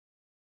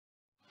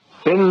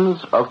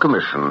Sins of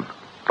Commission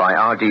by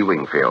R.D.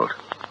 Wingfield,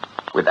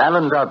 with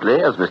Alan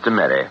Dudley as Mr.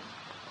 Merry.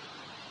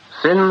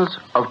 Sins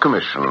of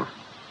Commission.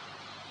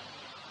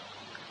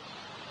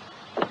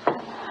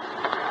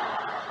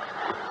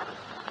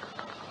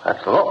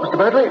 That's the lot, Mr.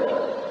 Baddeley.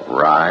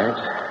 Right.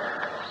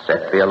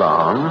 Set the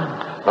alarm.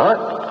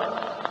 Right.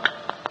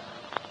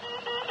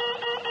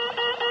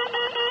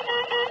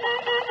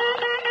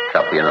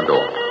 Shut the inner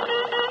door.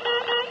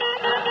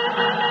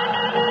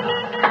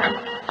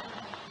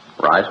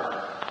 Right.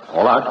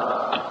 All out.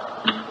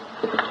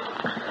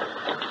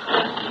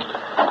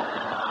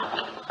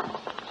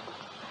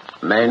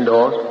 Main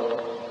doors.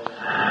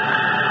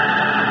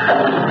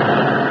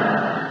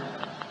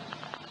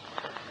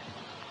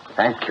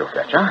 Thank you,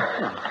 Fletcher.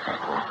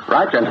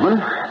 Right, gentlemen.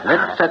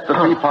 Let's set the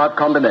three-part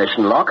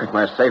combination lock and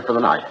we're safe for the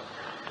night.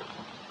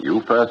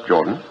 You first,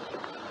 Jordan.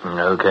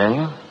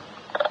 Okay.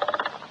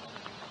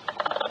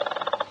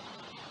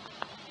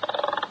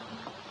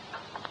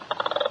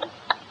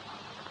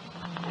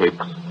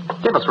 Hicks.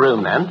 Give us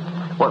room, then.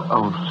 What?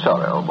 Oh,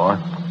 sorry, old boy.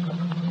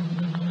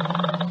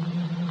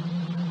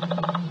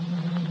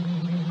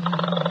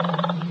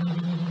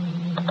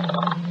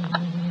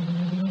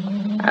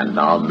 And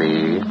now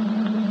me.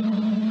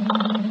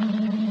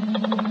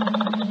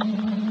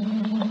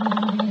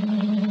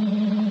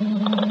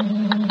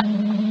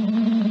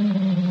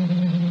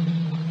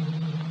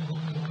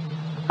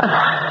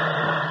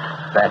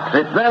 That's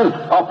it, then.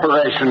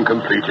 Operation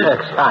completed.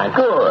 Excellent.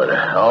 Good.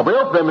 I'll be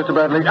off then, Mr.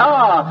 Baddeley.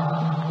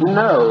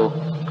 No.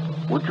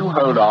 Would you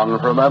hold on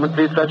for a moment,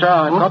 please, Fletcher?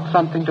 I've got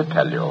something to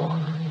tell you.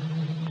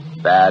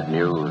 Bad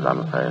news, I'm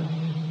afraid.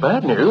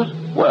 Bad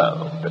news?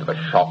 Well, a bit of a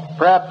shock,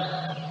 perhaps.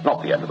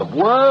 Not the end of the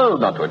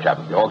world, not to a chap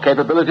of your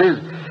capabilities.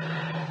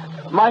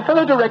 My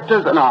fellow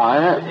directors and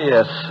I...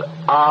 Yes,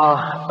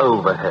 our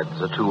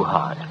overheads are too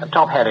high.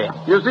 Top-heavy.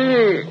 You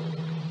see...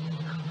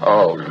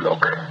 Oh,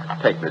 look.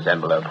 Take this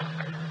envelope.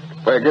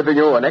 We're giving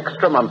you an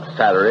extra month's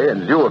salary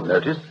in lieu of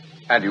notice,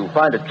 and you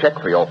find a check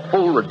for your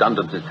full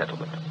redundancy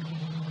settlement.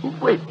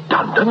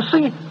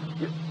 Redundancy?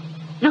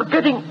 You're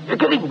getting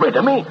rid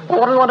of me?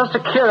 What do you want a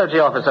security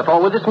officer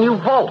for with this new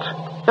vault?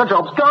 Your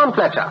job's gone,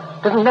 Fletcher.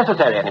 It isn't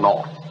necessary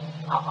anymore.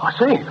 I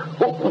see.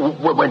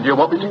 Well, when do you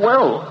want me to...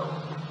 Well,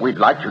 we'd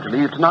like you to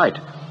leave tonight.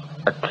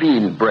 A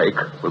clean break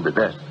will be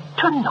best.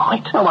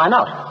 Tonight? Oh, why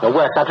not? Your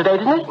work's up to date,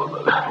 isn't it?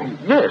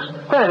 Yes.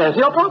 Well, there's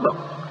your problem.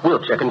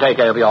 Wiltshire can take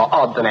over your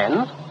odds and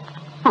ends.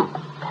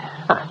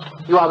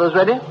 You others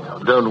ready?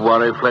 Don't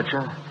worry,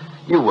 Fletcher.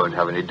 You won't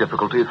have any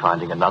difficulty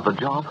finding another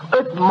job.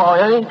 At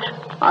my age?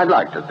 I'd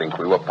like to think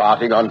we were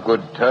parting on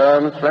good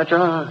terms,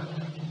 Fletcher.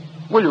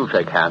 Will you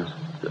shake hands?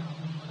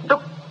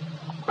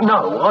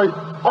 No,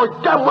 I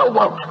damn well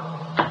won't.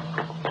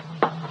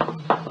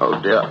 Oh,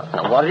 dear.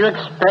 Now, what do you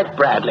expect,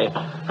 Bradley?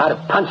 I'd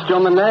have punched you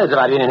on the nose if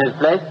I'd been in his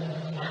place.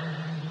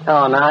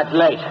 Oh, now it's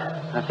late.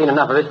 I've seen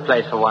enough of this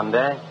place for one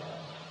day.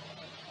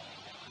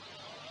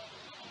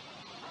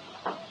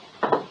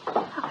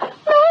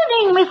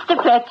 Mr.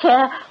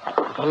 Fletcher,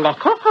 a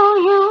letter for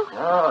you.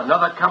 Oh,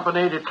 another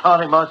company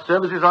declining my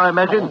services, I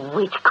imagine.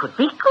 Which could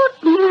be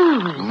good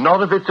news.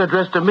 Not if it's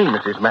addressed to me,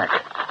 Mrs. Mack.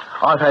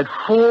 I've had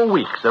 4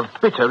 weeks of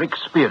bitter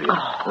experience.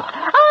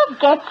 I'll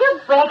get you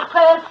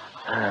breakfast.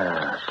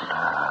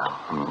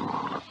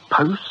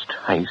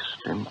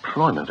 Post-haste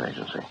employment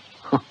agency.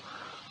 I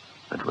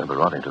remember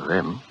writing to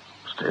them.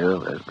 Still,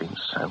 there's been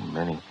so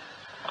many.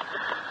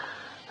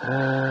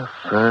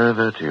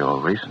 Further to your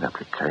recent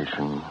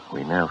application,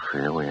 we now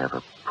feel we have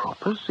a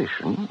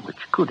proposition which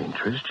could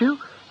interest you.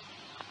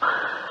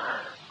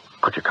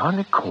 Could you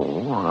kindly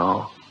call on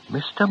our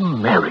Mr.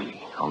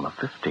 Merry on the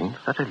 15th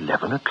at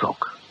 11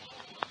 o'clock?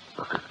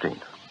 The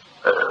 15th.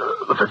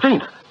 The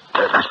 15th?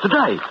 That's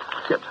today.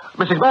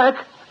 Mrs.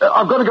 Mack,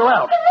 I've got to go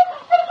out.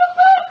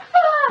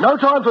 No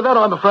time for that,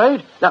 I'm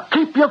afraid. Now,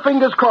 keep your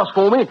fingers crossed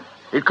for me.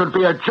 It could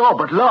be a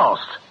job at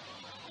last.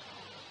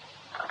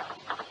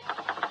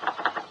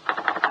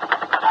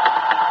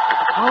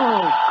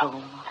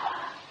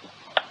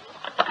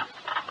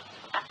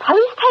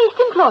 Post-haste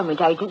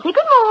employment agency.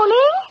 Good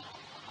morning.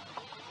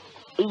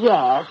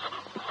 Yes.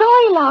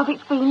 Sorry, love,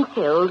 it's been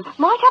filled.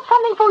 Might have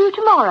something for you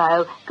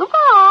tomorrow.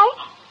 Goodbye.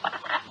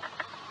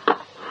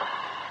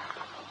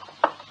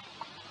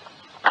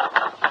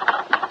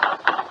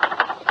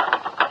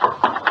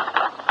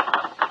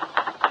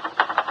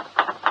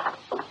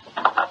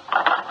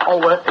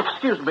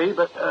 Excuse me,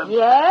 but...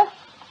 Yes?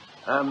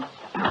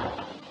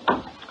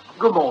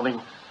 Good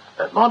morning.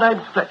 My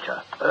name's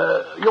Fletcher.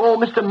 Your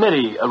Mr.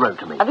 Merry wrote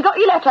to me. Have you got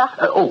your letter?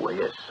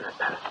 Yes.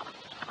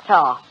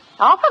 Half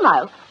a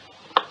mo.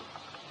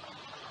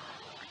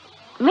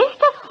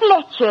 Mr.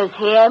 Fletcher's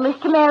here,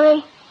 Mr.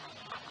 Merry.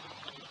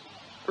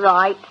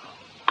 Right.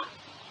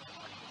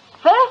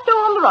 First door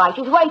on the right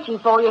is waiting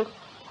for you.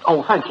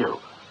 Oh, thank you.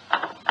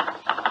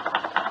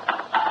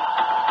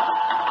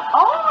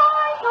 All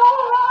right.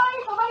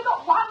 I've only got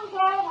one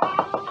pair of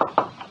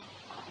hands.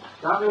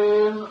 Come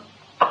in.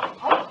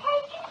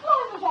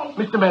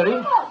 Mr. Mr.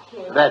 Merry?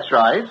 That's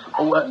right.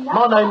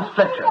 My name's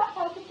Fletcher.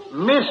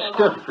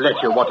 Mr.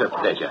 Fletcher, what a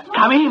pleasure.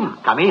 Come in,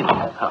 come in.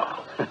 Oh.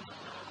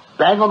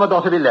 Bang on the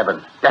dot of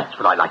 11. That's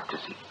what I like to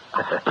see.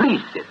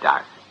 Please sit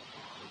down.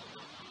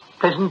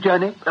 Pleasant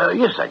journey?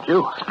 Yes, thank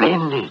you.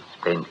 Splendid,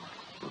 splendid.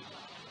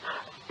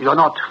 You're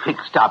not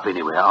fixed up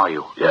anywhere, are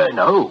you?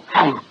 No.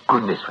 Thank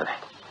goodness for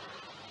that.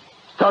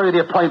 Sorry the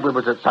appointment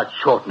was at such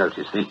short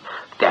notice. The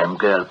damn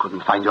girl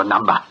couldn't find your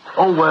number.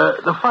 Oh,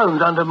 the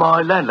phone's under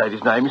my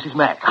landlady's name, Mrs.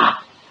 Mack.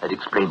 Ah, that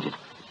explains it.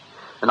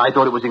 And I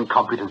thought it was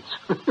incompetence.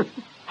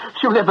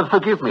 She'll never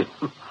forgive me.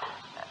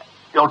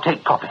 You'll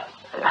take coffee.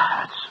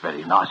 That's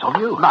very nice of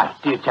you. My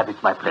dear chap,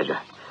 it's my pleasure.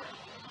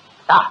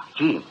 Ah,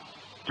 Jean,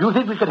 do you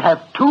think we could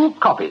have 2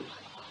 copies?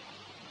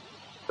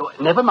 Oh,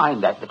 never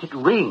mind that. Let it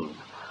ring.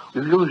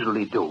 You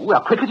usually do.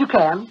 Well, quick as you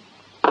can.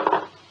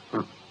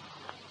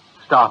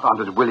 Staff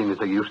aren't as willing as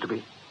they used to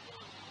be.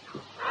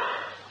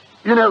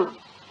 You know,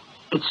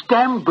 it's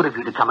damn good of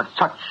you to come at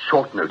such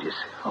short notice.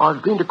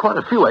 I've been to quite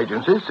a few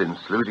agencies since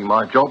losing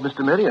my job,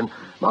 Mr. Merry, and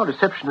my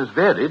reception has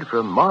varied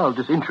from mild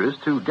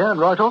disinterest to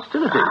downright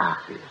hostility. Ah,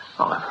 yes.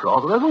 I'm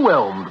rather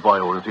overwhelmed by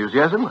your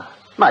enthusiasm.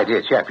 My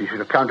dear chap, you should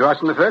have come to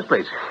us in the first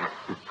place.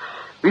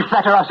 We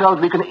flatter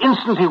ourselves we can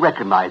instantly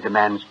recognize a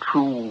man's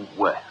true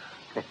worth.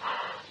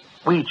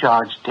 We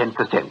charge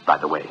 10%, by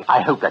the way.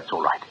 I hope that's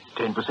all right.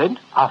 10%?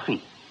 Our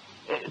fee.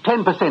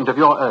 10% of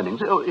your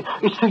earnings.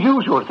 It's the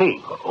usual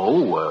thing.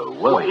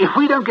 Well... If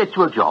we don't get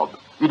you a job,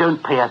 you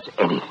don't pay us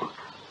anything.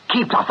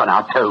 Keeps us on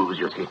our toes,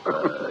 you see.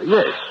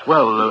 Yes,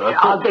 well...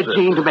 I'll get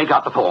Jean to make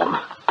out the form.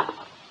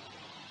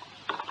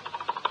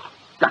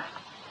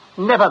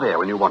 Never there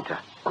when you want her.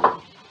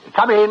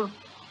 Come in.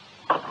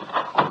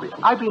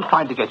 I've been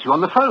trying to get you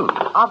on the phone.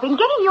 I've been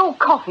getting your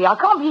coffee. I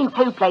can't be in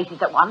 2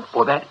 places at once.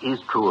 Well, that is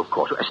true, of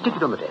course. Stick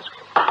it on the desk.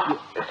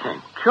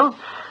 Thank you.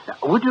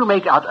 Would you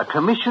make out a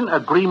commission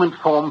agreement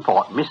form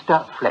for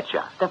Mr.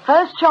 Fletcher? The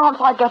first chance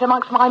I get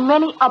amongst my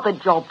many other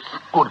jobs.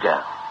 Good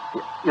girl.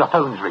 Your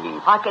phone's ringing.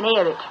 I can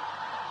hear it.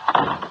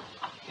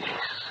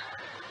 Yes.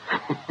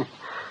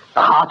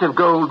 A heart of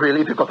gold,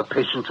 really, if you've got the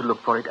patience to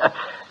look for it.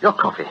 Your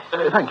coffee.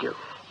 Thank you.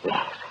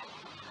 Yes.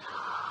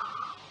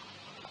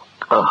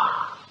 Oh,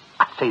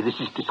 I say, this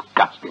is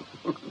disgusting.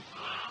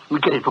 We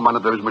get it from one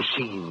of those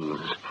machines.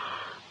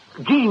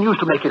 Jean used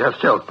to make it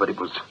herself, but it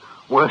was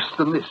worse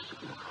than this.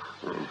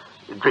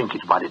 Drink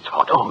it while it's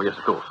hot. Oh, yes,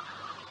 of course.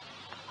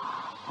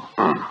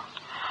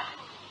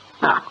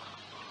 Now,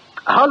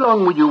 how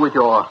long were you with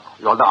your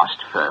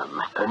last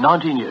firm?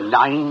 19 years.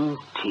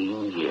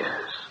 19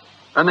 years.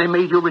 And they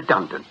made you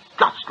redundant,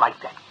 just like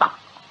that. Ah,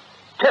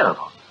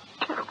 terrible,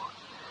 terrible.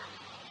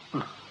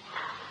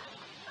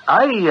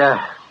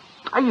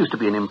 I used to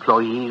be an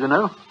employee, you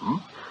know.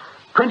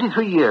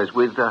 23 years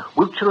with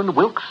Wiltshire and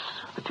Wilkes,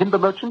 the timber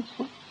merchants.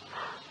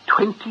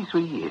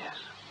 23 years.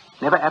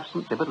 Never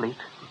absent, never late.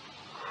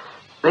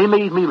 They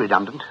made me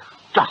redundant,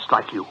 just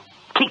like you.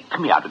 Kicked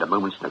me out at a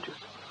moment's notice.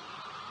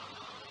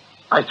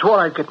 I swore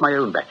I'd get my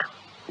own back.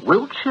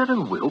 Wiltshire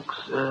and Wilkes,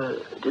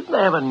 didn't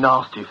they have a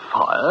nasty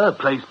fire, a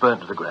place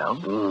burnt to the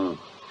ground?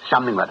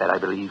 Something like that, I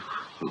believe.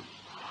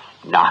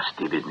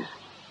 Nasty business.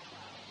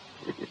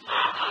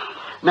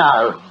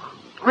 Now,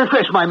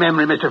 refresh my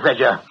memory, Mr.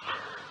 Fletcher.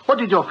 What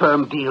did your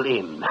firm deal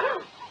in?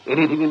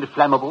 Anything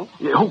inflammable?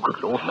 Oh,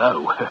 good Lord,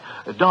 no.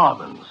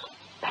 Diamonds.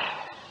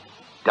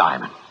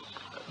 Diamonds.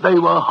 They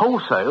were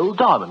wholesale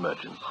diamond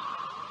merchants.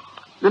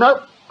 You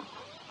know,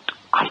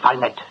 I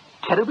find that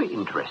terribly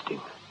interesting.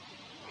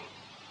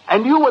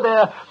 And you were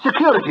their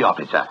security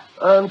officer?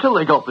 Until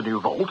they got the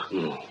new vault.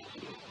 Yes.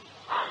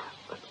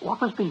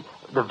 What was the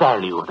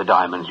value of the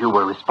diamonds you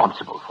were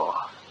responsible for?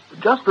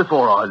 Just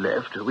before I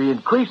left, we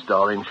increased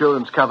our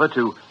insurance cover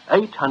to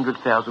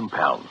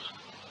 £800,000.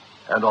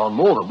 And on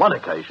more than one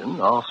occasion,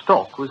 our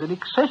stock was in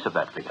excess of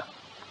that figure.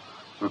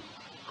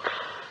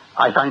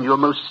 I find you a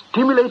most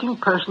stimulating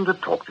person to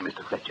talk to,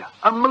 Mr. Fletcher.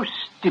 A most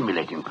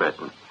stimulating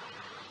person.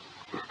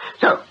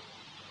 So,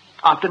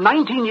 after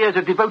 19 years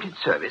of devoted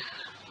service,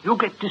 you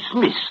get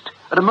dismissed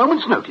at a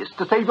moment's notice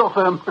to save your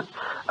firm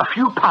a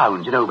few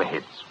pounds in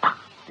overheads.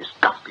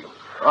 Disgusting.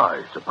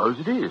 I suppose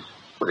it is.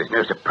 Well, there's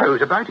no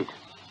suppose about it.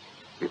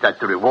 If that's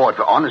the reward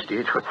for honesty,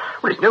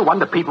 it's no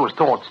wonder people's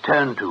thoughts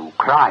turn to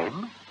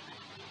crime.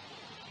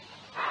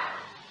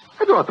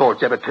 Have your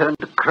thoughts ever turned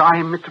to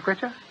crime, Mr.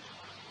 Fletcher?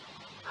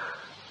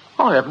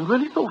 I haven't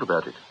really thought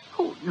about it.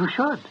 Oh, you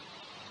should.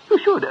 You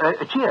should.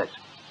 Cheers.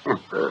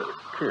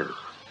 Cheers.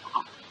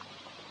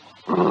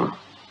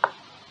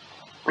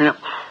 You know,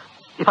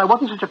 if I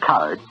wasn't such a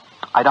coward,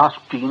 I'd ask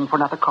Jean for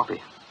another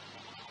coffee.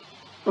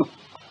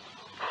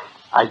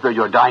 I suppose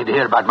you're dying to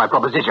hear about my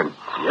proposition.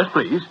 Yes,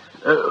 please.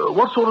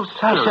 What sort of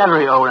salary?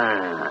 Salary? Oh,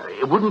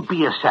 it wouldn't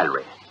be a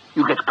salary.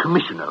 You get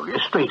commission only, a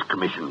straight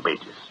commission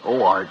basis.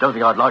 Oh, I don't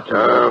think I'd like to...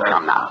 Oh,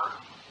 come now.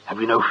 Have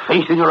you no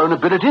faith in your own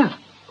abilities?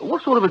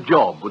 What sort of a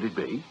job would it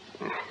be?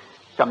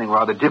 Something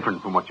rather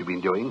different from what you've been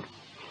doing.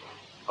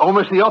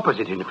 Almost the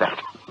opposite, in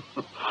fact.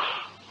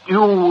 You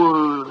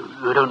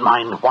don't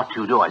mind what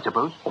you do, I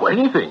suppose? Oh,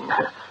 anything.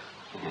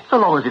 So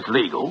long as it's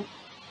legal.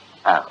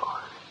 Oh.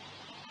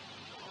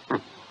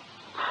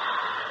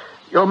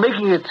 You're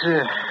making it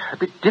a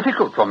bit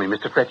difficult for me,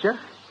 Mr. Fletcher.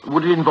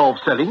 Would it involve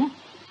selling?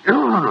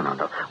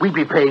 No. We'd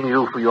be paying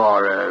you for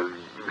your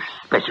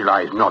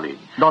specialized knowledge.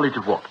 Knowledge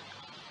of what?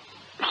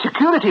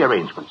 Security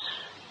arrangements.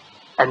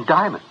 And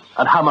diamonds.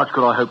 And how much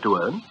could I hope to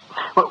earn?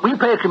 Well, we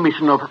pay a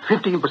commission of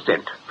 15%.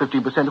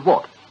 15% of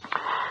what?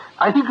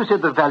 I think you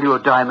said the value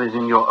of diamonds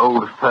in your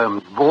old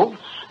firm's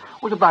vaults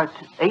was about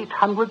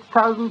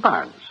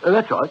 £800,000.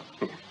 That's right.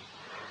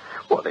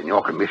 Well, then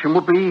your commission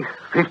would be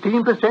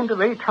 15%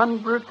 of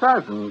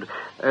 800,000,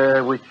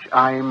 which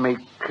I make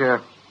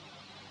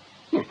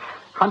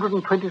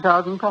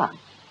 £120,000.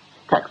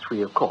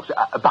 Tax-free, of course,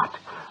 but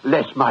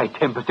less my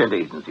 10%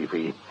 agency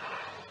fee.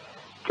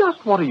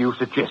 Just what are you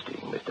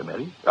suggesting, Mr.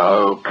 Merry?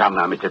 Oh, come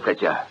now, Mr.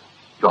 Fletcher.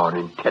 You're an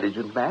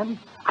intelligent man.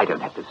 I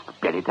don't have to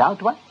spell it out,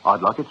 do I?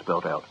 I'd like it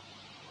spelled out.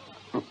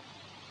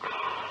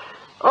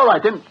 All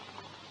right, then.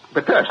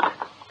 But first,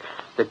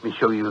 let me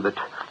show you that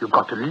you've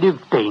got to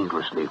live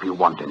dangerously if you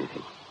want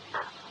anything.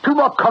 2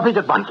 more coffees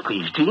at once,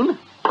 please, Jean.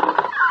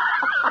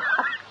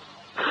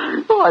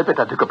 Oh, I bet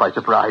I took her by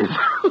surprise.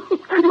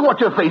 You watch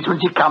her face when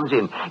she comes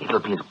in. It'll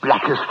be as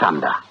black as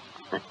thunder.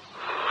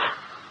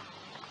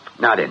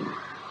 Now then,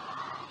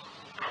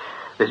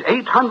 there's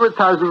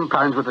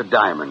 £800,000 worth of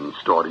diamonds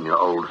stored in your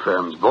old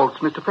firm's vaults,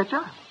 Mr.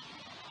 Fletcher.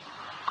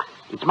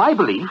 It's my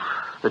belief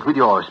that with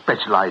your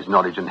specialized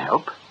knowledge and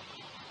help,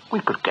 we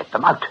could get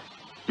them out.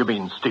 You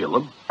mean steal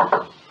them?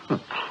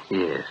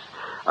 Yes.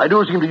 I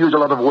do seem to use a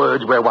lot of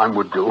words where one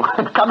would do.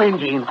 Come in,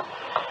 Jean.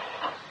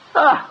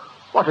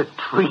 What a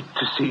treat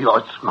to see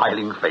your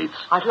smiling face.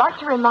 I'd like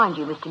to remind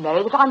you, Mr.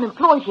 Merry, that I'm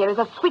employed here as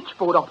a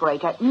switchboard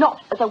operator,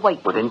 not as a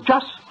waiter. Well, then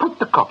just put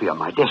the copy on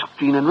my desk,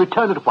 Jean, and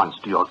return it at once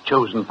to your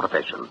chosen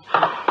profession.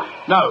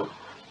 No.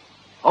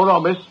 Hold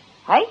on, miss.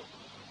 Hey?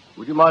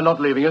 Would you mind not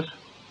leaving us?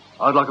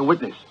 I'd like a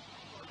witness.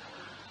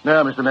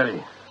 Now, Mr.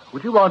 Merry,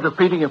 would you mind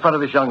repeating in front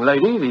of this young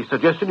lady the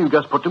suggestion you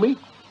just put to me?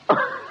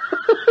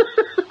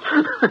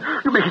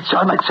 You make it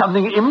sound like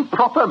something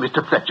improper,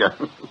 Mr. Fletcher.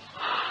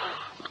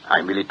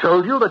 I merely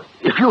told you that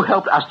if you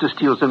helped us to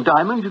steal some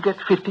diamonds, you get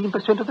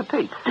 15% of the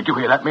take. Did you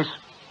hear that, miss?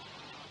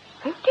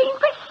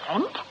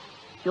 15%?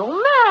 You're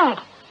mad.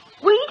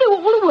 We do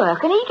all the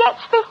work and he gets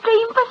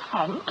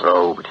 15%.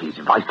 Oh, but he's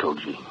vital,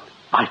 Jean.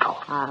 Vital.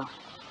 Oh.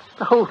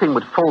 The whole thing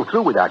would fall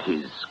through without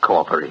his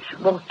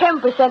cooperation. Well,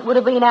 10% would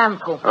have been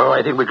ample. Oh,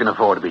 I think we can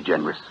afford to be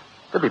generous.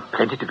 There'll be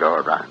plenty to go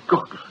around.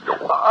 Good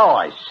Lord. Oh,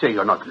 I say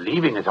you're not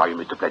leaving us, are you,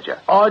 Mr. Fletcher?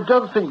 I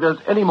don't think there's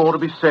any more to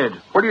be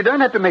said. Well, you don't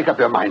have to make up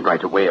your mind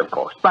right away, of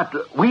course. But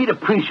we'd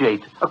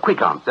appreciate a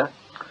quick answer.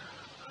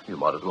 You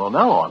might as well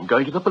know I'm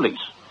going to the police.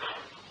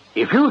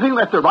 If you think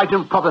that's the right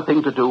and proper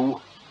thing to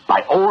do,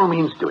 by all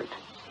means do it.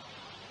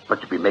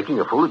 But you'll be making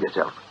a fool of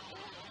yourself.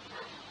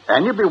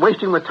 And you'll be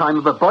wasting the time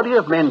of a body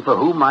of men for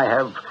whom I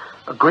have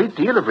a great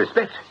deal of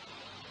respect.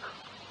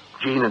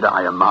 Jean and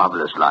I are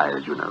marvelous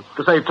liars, you know.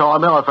 To save time,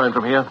 may I phone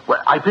from here?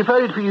 Well, I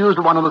prefer it for you as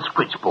the one on the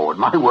switchboard.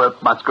 My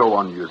work must go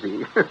on, you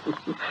see.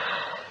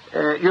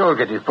 You'll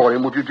get it for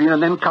him, would you, Jean?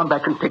 And then come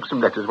back and take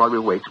some letters while we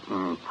wait.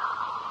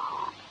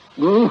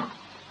 Oh,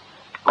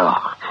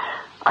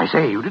 I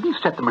say, you didn't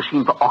set the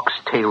machine for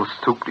oxtail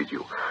soup, did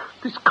you?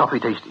 This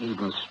coffee tastes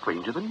even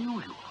stranger than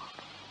usual.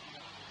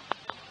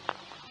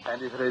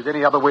 And if there's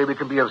any other way we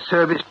can be of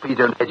service, please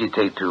don't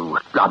hesitate to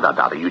blah, blah,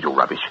 blah, the usual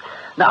rubbish.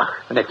 Now,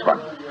 the next one.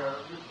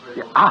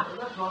 Yeah.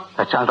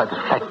 That sounds like the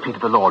flat feet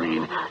of the law,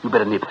 Jean. You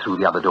better nip through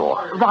the other door.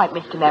 Right,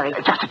 Mr. Merry.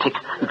 Just a tick.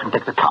 You can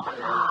take the cup.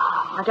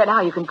 I don't know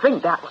how you can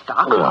drink that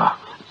stuff. The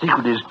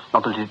secret is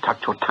not to let it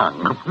touch your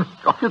tongue.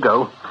 Off you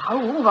go.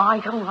 Oh, all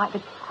right.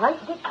 The great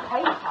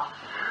dictator.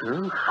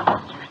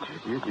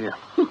 Dear.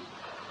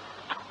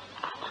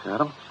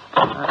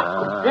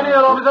 In here,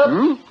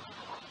 officer.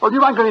 Well, do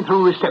you mind going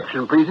through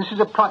reception, please? This is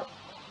a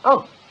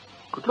Oh,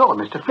 good Lord,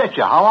 Mr.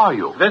 Fletcher, how are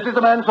you? This is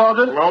the man,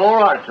 Sergeant. All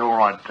right.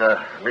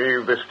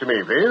 Leave this to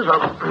me, please.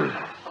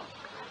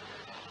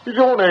 Is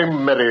your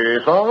name Merry,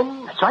 sir?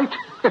 That's right.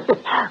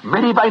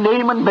 Merry by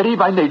name and merry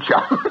by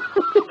nature.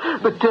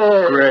 But,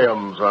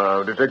 Graham,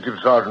 sir. Detective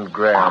Sergeant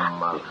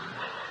Graham.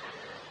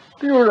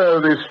 Do you know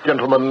this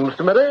gentleman,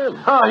 Mr. Merry?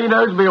 He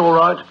knows me all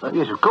right.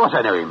 Yes, of course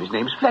I know him. His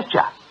name's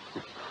Fletcher.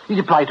 He's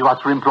applied to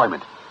us for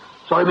employment.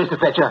 Sorry, Mr.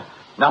 Fletcher.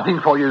 Nothing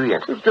for you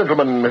yet. This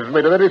gentleman has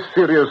made a very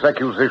serious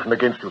accusation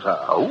against you, sir.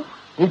 Oh?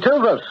 He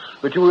tells us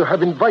that you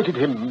have invited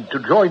him to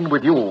join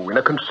with you in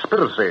a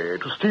conspiracy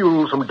to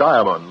steal some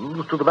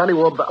diamonds to the value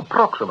of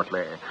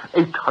approximately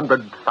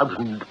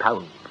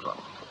 £800,000.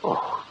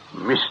 Oh,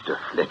 Mr.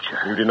 Fletcher.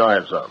 You deny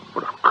it, sir?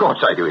 Well, of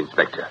course I do,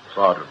 Inspector.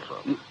 Sergeant,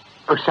 sir.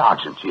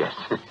 Sergeant, yes.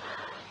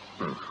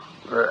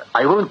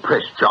 I won't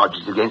press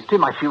charges against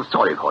him. I feel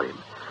sorry for him.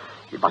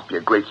 It must be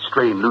a great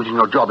strain losing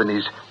your job in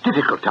these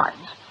difficult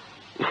times.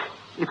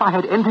 If I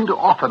had anything to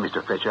offer,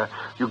 Mr. Fletcher,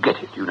 you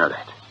get it, you know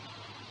that.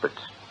 But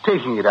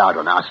taking it out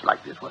on us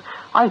like this, well,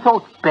 I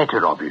thought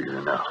better of you,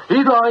 you know.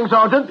 He's lying,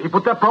 Sergeant. He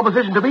put that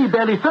proposition to me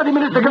barely 30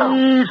 minutes ago.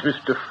 Please,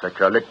 Mr.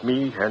 Fletcher, let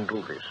me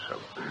handle this.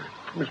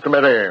 Mr.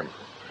 Merry,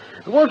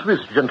 was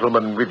this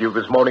gentleman with you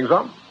this morning,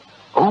 sir?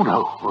 Oh,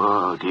 no.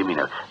 Oh, dear me,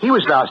 no. He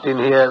was last in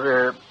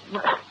here,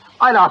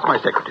 I'll ask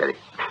my secretary.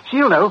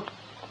 She'll know.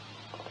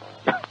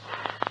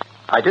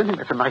 I don't think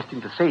that's a nice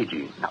thing to say,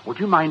 Jean. Now, would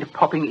you mind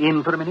popping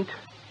in for a minute?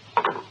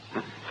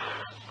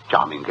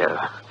 Charming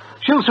girl.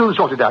 She'll soon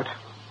sort it out.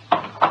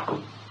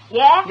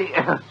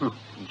 Yeah?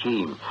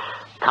 Jean,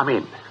 come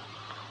in.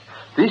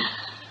 This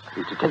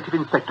is Detective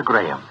Inspector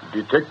Graham.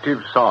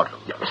 Detective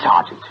Sergeant.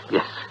 Sergeant,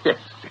 yes.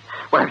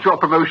 Well, your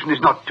promotion is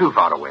not too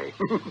far away.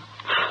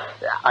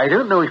 I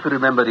don't know if you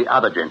remember the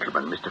other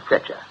gentleman, Mr.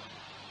 Fletcher.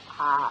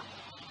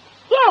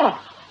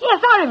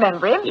 Yes, I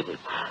remember him.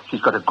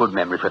 He's got a good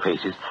memory for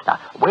faces. Now,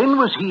 when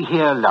was he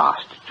here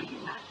last,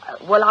 Jean?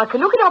 Well, I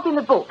can look it up in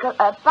the book.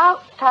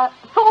 About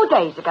 4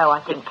 days ago, I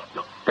think.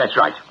 That's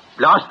right.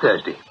 Last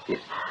Thursday, yes.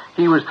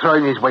 He was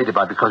throwing his weight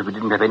about because we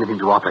didn't have anything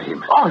to offer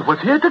him. I was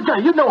here today.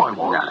 You know I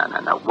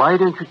was. No. Why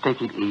don't you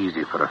take it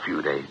easy for a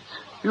few days?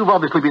 You've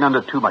obviously been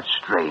under too much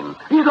strain.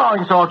 He's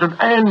lying, Sergeant,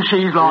 and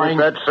she's lying.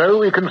 If that's so,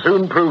 we can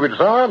soon prove it,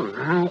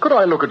 sir. Could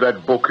I look at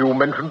that book you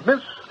mentioned,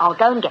 miss? I'll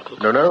go and get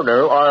it.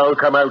 No. I'll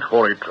come out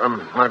for it.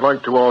 I'd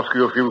like to ask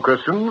you a few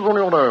questions on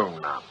your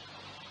own.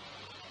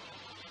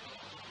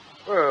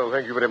 Well,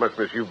 thank you very much,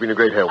 miss. You've been a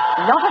great help.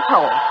 Not at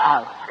all.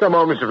 Oh. Come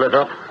on, Mr.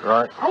 Fletcher.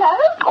 Right. Hello?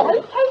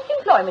 Post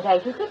Employment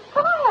Agency.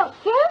 Can I help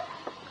you?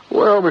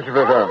 Well, Mr.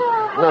 Fletcher,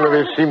 none of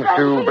this seems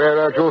to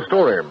bear out your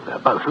story. They're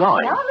both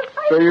lying.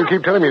 So you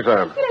keep telling me,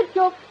 sir.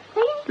 Do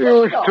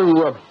you wish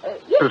to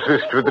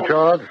persist with the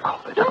charge?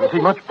 Oh, there doesn't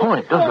seem much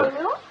point, does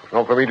there?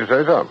 Not for me to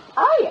say so.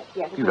 Oh,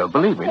 yes. You don't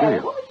believe me, do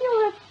you? What was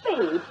your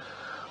speed?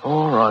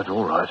 All right.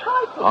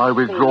 I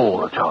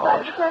withdraw the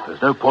charge.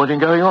 There's no point in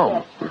going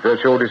on. If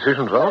that's your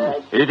decision,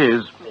 sir. It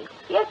is.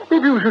 If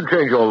you should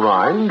change your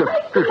mind,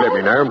 just let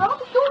me know.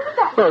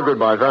 Well,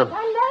 goodbye, sir.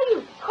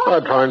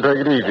 I'd try and take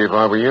it easy if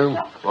I were you.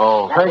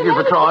 Well, thank you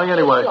for trying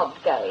anyway.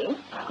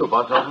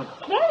 Goodbye, Sergeant.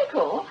 Very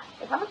cool.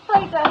 If I'm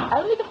afraid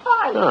only the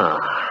filing.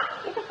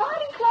 It's a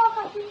filing class,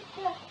 I think.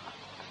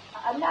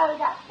 No,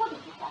 that's what it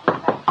is.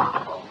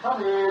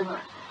 Come in.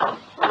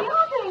 What are you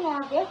doing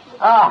now, dear?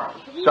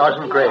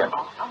 Sergeant Graham.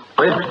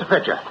 Where's Mr.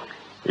 Fletcher?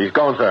 He's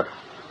gone, sir.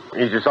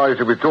 He's decided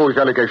to withdraw his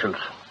allegations.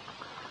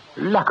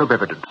 Lack of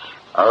evidence.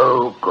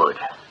 Oh, good.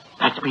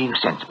 That's being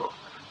sensible.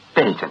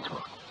 Very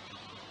sensible.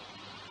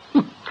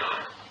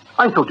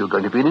 I thought you were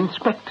going to be an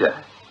inspector.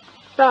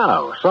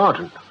 No,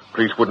 Sergeant.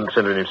 Police wouldn't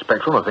send an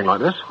inspector on a thing like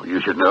this. Well,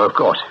 you should know, of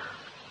course.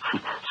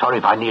 Sorry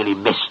if I nearly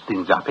messed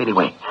things up.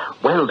 Anyway,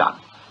 well done.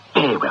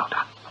 Very well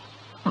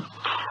done.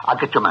 I'll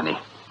get your money.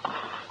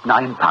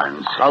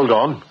 £9. Hold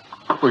on.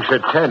 We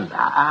said 10.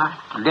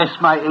 Less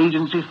my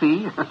agency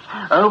fee.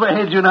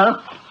 Overhead, you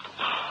know.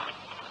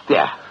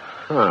 There.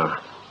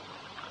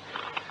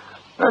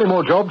 Any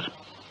more jobs?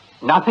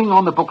 Nothing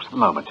on the books at the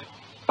moment.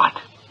 But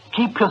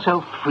keep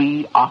yourself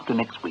free after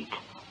next week.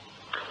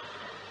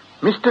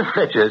 Mr.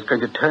 Fletcher's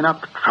going to turn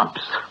up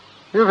trumps.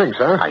 You think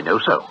so? I know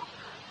so.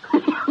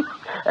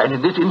 And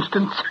in this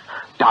instance,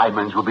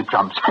 diamonds will be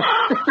trumps.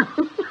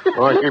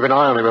 I'd keep an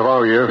eye on him if I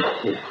were you.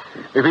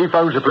 If he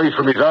phones the police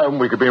from his home,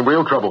 we could be in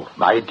real trouble.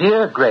 My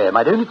dear Graham,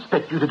 I don't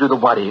expect you to do the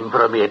worrying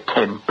for a mere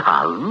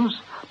 £10.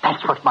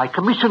 That's what my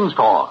commission's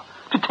for,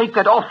 to take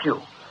that off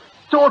you.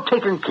 It's all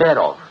taken care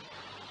of.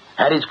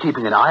 Harry's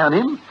keeping an eye on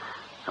him,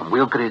 and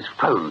we'll get his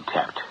phone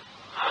tapped.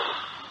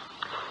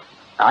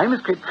 I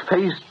must get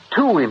phase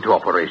 2 into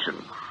operation,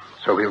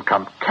 so he'll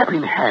come cap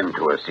in hand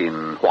to us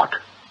in,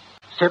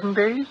 7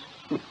 days?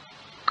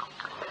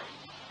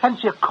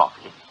 Fancy a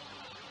coffee?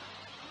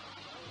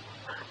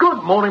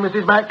 Good morning,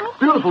 Mrs. Mac.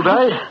 Beautiful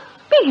day.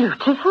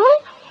 Beautiful.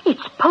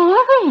 It's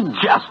pouring.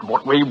 Just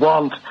what we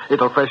want.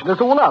 It'll freshen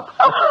us all up.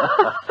 Well,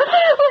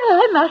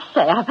 I must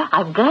say,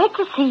 I'm glad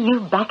to see you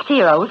back to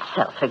your old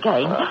self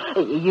again.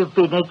 You've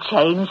been a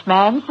changed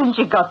man since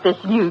you got this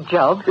new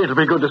job. It'll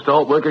be good to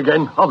start work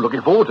again. I'm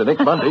looking forward to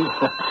next Monday.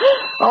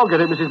 I'll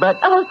get it, Mrs. Mac.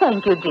 Oh,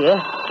 thank you, dear.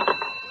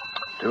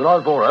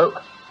 2940.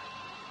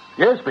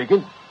 Yes,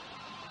 speaking.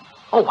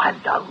 Oh,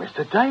 hello,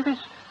 Mr. Davis.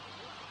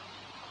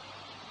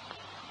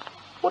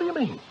 What do you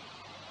mean?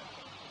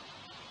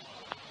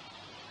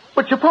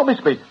 But you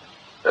promised me.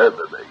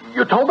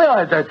 You told me I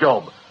had that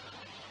job.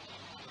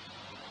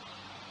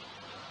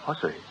 I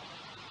see.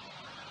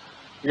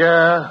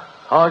 Yeah,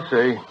 I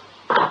see.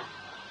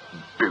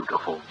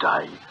 Beautiful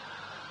day.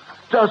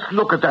 Just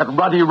look at that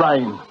ruddy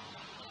rain.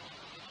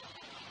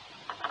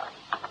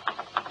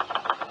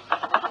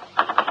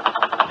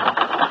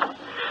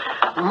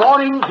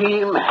 Morning,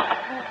 team.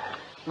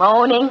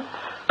 Morning.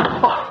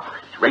 Oh,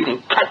 it's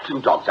raining cats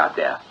and dogs out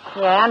there.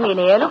 Yeah, I'm in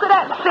here. Look at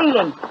that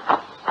ceiling.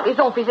 This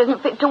office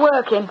isn't fit to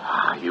work in.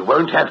 You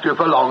won't have to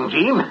for long,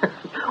 Jean.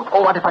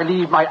 Or what if I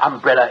leave my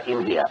umbrella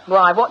in here?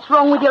 Why, what's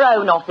wrong with your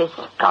own office?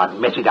 Can't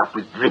mess it up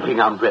with dripping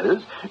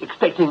umbrellas.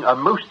 Expecting a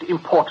most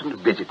important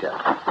visitor.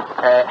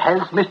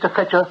 Has Mr.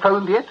 Fletcher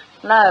phoned yet?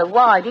 No,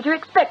 why? Did you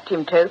expect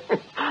him to?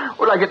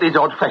 Well, I get these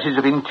odd flashes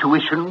of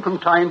intuition from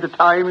time to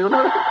time, you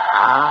know.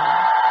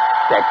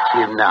 That's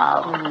him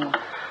now.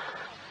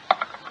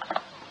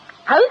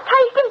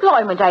 Post-haste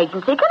Employment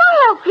Agency. Can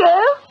I help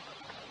you?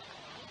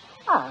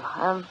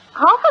 Oh,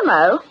 half a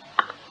mo.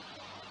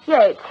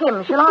 Yeah, it's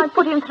him. Shall I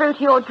put him through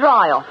to your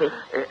dry office?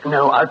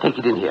 No, I'll take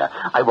it in here.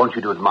 I want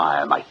you to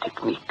admire my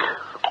technique.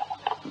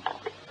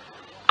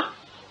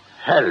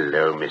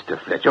 Hello, Mr.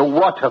 Fletcher.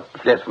 What a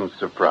pleasant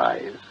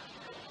surprise.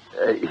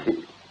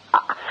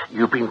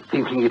 You've been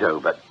thinking it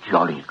over.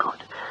 Jolly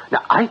good.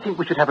 Now, I think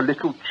we should have a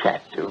little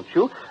chat, don't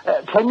you?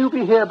 Can you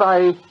be here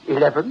by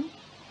 11?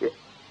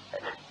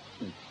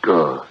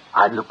 Good.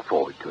 I look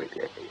forward to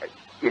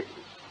it.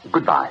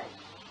 Goodbye.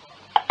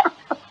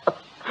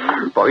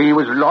 For he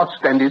was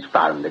lost and is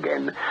found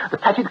again. The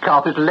fatted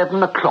calf is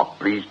 11 o'clock,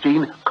 please,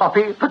 Jean.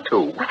 Coffee for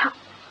 2.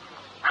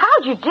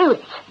 How'd you do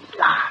it?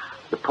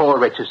 The poor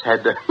wretch has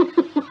had a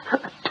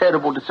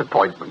terrible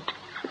disappointment.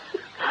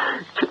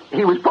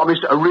 He was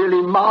promised a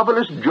really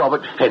marvellous job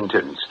at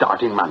Fenton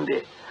starting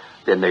Monday.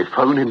 Then they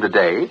phoned him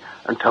today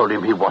and told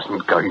him he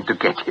wasn't going to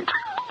get it.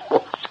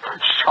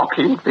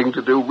 Shocking thing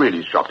to do,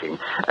 really shocking.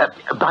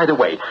 By the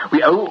way,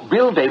 we owe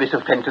Bill Davis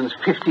of Fenton's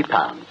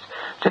 £50.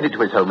 Send it to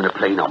his home in a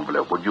plain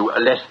envelope, would you?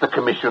 Less the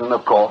commission,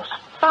 of course.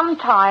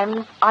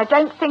 Sometimes I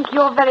don't think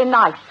you're very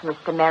nice,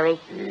 Mr. Merry.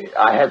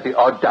 I have the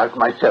odd doubt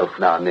myself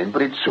now and then,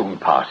 but it soon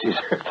passes.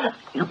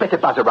 You better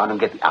buzz around and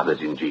get the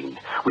others in, Jean.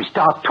 We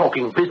start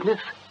talking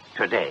business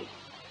today.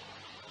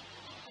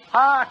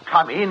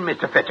 Come in,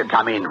 Mr. Fletcher,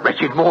 come in.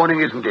 Wretched morning,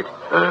 isn't it?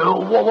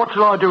 What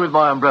shall I do with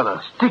my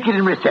umbrella? Stick it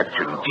in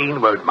reception. Jean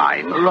won't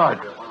mind. Right.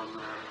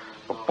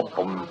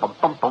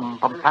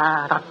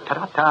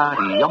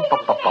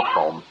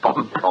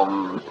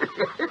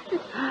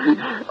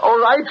 All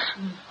right.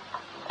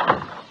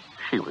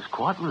 She was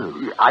quite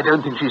rude. I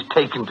don't think she's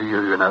taken to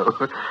you, you know.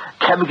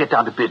 Can we get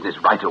down to business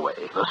right away?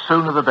 The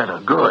sooner the better.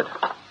 Good.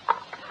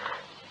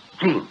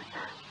 Jean,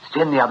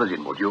 send the others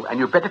in, would you? And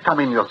you'd better come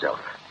in yourself.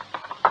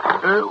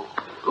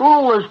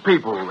 All those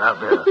people out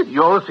there.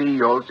 You'll see,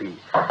 you'll see.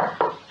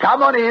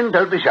 Come on in,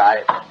 don't be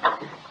shy.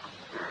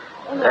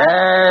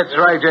 That's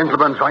right,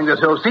 gentlemen. Find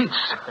yourselves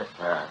seats.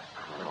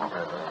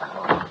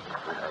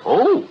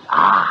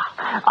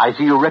 I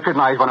see you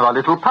recognize one of our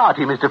little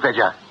party, Mr.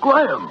 Fletcher.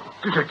 Graham.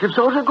 Detective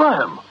Sergeant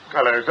Graham.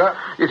 Hello, sir.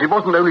 Yes, it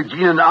wasn't only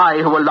Jean and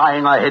I who were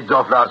lying our heads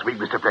off last week,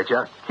 Mr.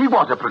 Fletcher. He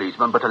was a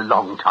policeman, but a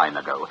long time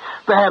ago.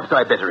 Perhaps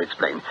I'd better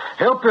explain.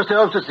 Help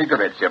yourselves to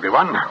cigarettes,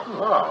 everyone.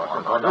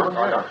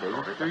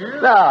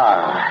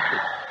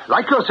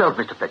 Like yourself,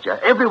 Mr. Fletcher,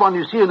 everyone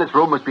you see in this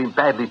room has been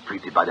badly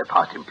treated by their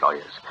past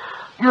employers.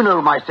 You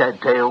know my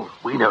sad tale.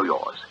 We know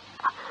yours.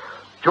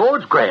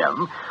 George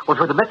Graham was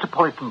with the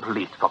Metropolitan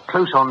Police for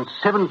close on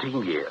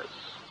 17 years.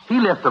 He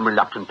left them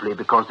reluctantly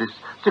because this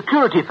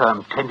security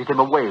firm tendered him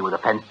away with a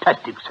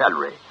fantastic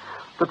salary.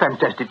 The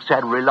fantastic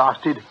salary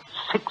lasted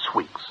 6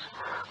 weeks.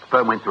 The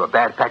firm went through a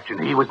bad patch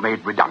and he was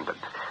made redundant.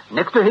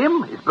 Next to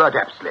him is Bert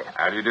Apsley.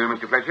 How do you do,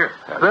 Mr. Fletcher?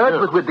 Bert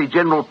was with the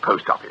General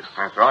Post Office.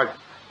 That's right.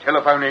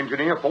 Telephone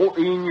engineer,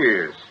 14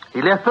 years.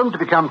 He left them to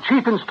become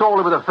chief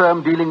installer with a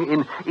firm dealing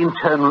in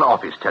internal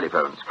office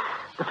telephones.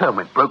 The firm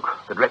went broke.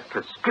 The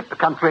directors skipped the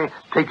country,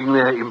 taking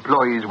their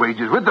employees'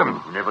 wages with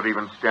them. Never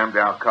even stamped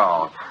our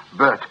card.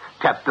 Bert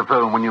tapped the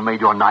phone when you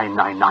made your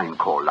 999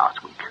 call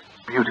last week.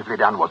 Beautifully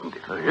done, wasn't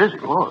it? Yes,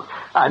 it was.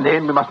 And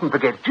then we mustn't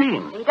forget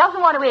Jean. He doesn't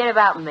want to hear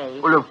about me.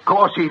 Well, of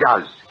course he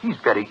does. He's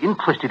very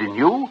interested in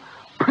you.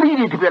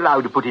 Pleaded to be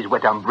allowed to put his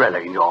wet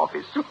umbrella in your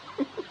office.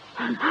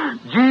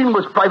 Jean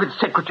was private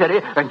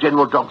secretary and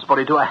general dog's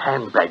body to a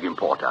handbag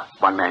importer.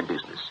 One-man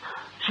business.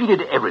 She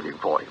did everything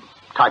for him.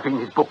 Typing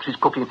his books, his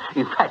cooking.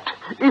 In fact,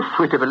 if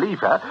we're to believe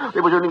her,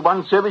 there was only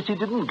one service he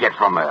didn't get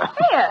from her.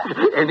 Here.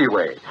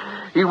 Anyway,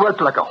 he worked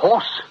like a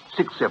horse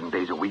 6-7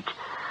 days a week.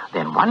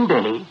 Then one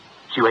day,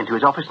 she went to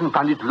his office and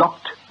found it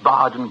locked,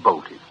 barred, and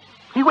bolted.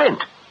 He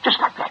went, just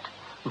like that,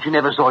 and she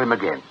never saw him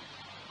again.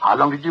 How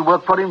long did you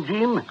work for him,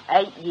 Jean?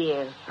 8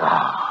 years.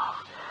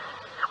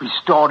 With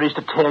stories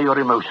to tear your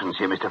emotions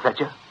here, Mr.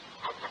 Fletcher.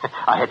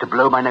 I had to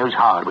blow my nose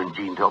hard when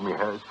Jean told me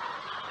hers.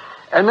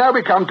 And now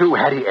we come to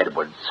Harry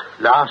Edwards.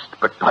 Last,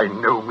 but by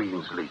no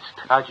means least.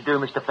 How'd you do,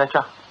 Mr.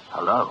 Fletcher?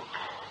 Hello.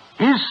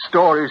 His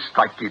story is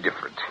slightly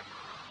different.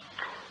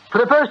 For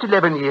the first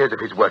 11 years of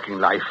his working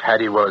life,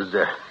 Harry was,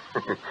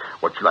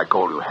 what shall I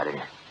call you,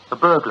 Harry? A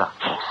burglar.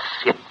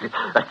 Yes,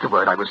 that's the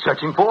word I was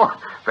searching for.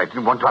 But I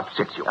didn't want to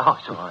upset you. Oh,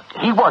 it's all right.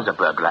 He was a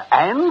burglar,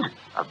 and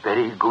a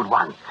very good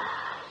one.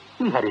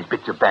 He had his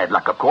bits of bad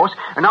luck, of course,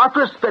 and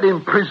after a spell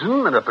in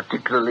prison and a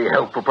particularly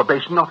helpful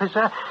probation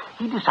officer,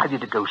 he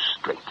decided to go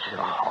straight.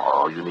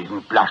 Oh, you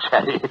needn't blush,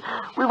 Harry.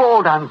 We've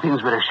all done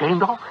things we're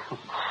ashamed of.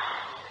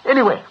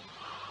 Anyway,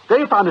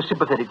 they found a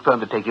sympathetic firm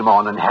to take him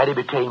on, and Harry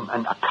became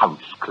an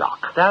accounts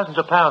clerk. Thousands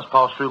of pounds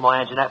passed through my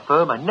hands in that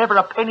firm, and never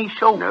a penny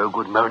short. No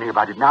good moaning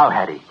about it now,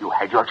 Harry. You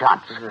had your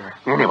chance.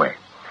 Anyway,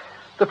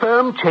 the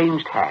firm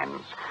changed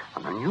hands.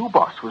 And the new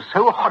boss was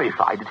so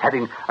horrified at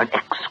having an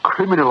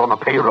ex-criminal on the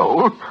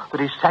payroll that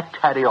he sacked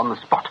Harry on the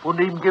spot.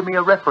 Wouldn't even give me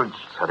a reference.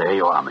 So there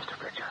you are, Mr.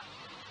 Fletcher.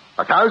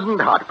 1,000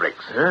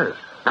 heartbreaks. Yes.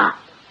 Now,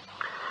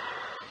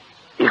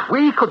 if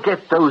we could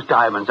get those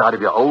diamonds out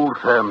of your old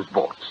firm's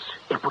vaults,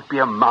 it would be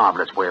a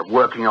marvelous way of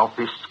working off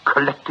this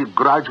collective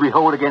grudge we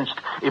hold against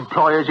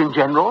employers in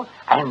general,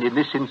 and in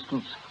this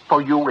instance,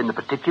 for you in the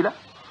particular.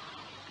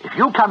 If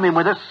you come in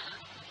with us,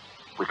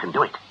 we can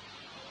do it.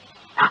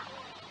 Huh?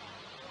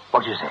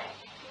 What do you say?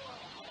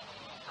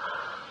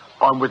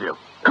 I'm with you.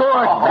 But,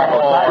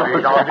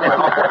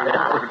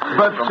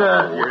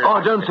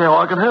 don't say how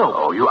I can help.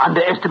 Oh, you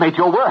underestimate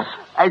your worth,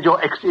 as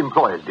your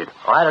ex-employers did.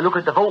 I had a look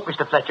at the vault,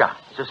 Mr. Fletcher.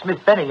 It's a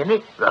Smith Benny, isn't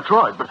it? That's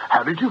right, but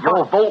how did you find...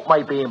 Your vault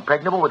may be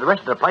impregnable, with the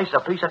rest of the place a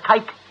piece of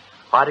cake.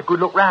 I had a good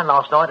look round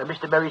last night at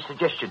Mr. Merry's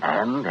suggestion.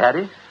 And,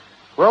 Harry?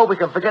 Well, we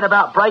can forget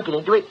about breaking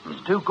into it.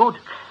 It's too good.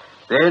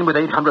 Then, with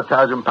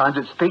 £800,000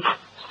 at stake,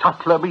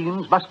 subtler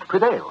means must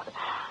prevail.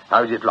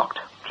 How is it locked?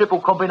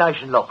 Triple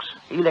combination locks,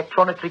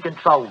 electronically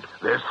controlled.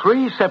 There's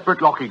 3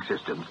 separate locking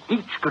systems,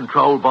 each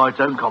controlled by its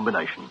own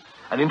combination,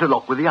 and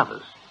interlocked with the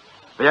others.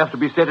 They have to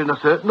be set in a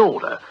certain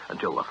order.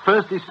 Until the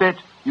first is set,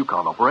 you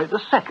can't operate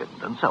the second,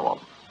 and so on.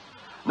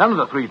 None of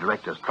the 3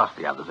 directors trust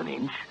the others an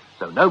inch,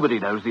 so nobody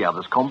knows the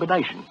other's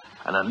combination.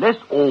 And unless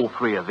all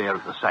 3 are there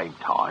at the same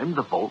time,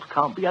 the vault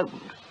can't be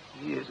opened.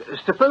 Yes.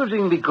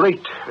 Supposing the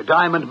great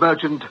diamond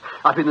merchant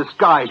up in the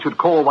sky should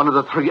call one of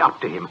the 3 up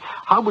to him,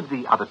 how would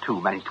the other 2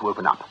 manage to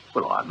open up?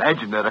 Well, I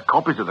imagine there are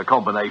copies of the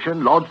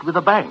combination lodged with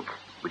a bank,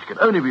 which can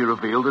only be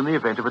revealed in the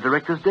event of a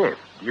director's death.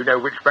 Do you know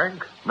which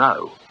bank?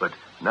 No, but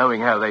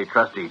knowing how they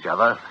trust each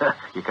other,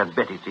 you can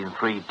bet it's in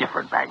 3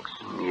 different banks.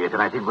 Yes,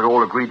 and I think we're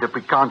all agreed that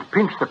we can't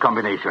pinch the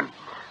combination.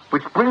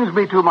 Which brings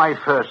me to my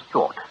first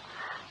thought.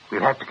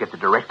 We'll have to get the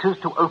directors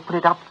to open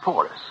it up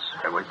for us.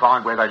 Can we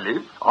find where they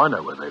live? I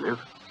know where they live.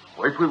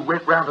 Well, if we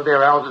went round to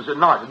their houses at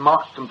night and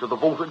marched them to the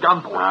vault at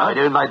gunpoint. I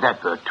don't like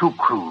that, Bert. Too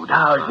crude.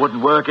 No, it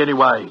wouldn't work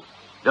anyway.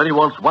 It only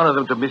wants one of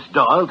them to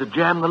misdial to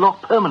jam the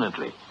lock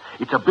permanently.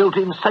 It's a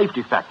built-in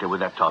safety factor with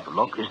that type of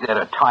lock. Is there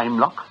a time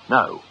lock?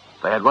 No.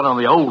 They had one on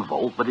the old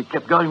vault, but it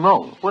kept going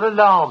wrong. What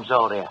alarms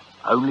are there?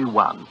 Only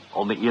one,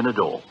 on the inner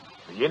door.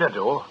 The inner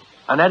door?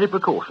 An added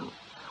precaution.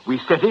 We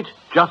set it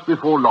just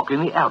before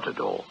locking the outer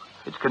door.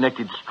 It's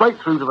connected straight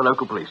through to the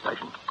local police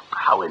station.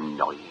 How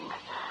annoying.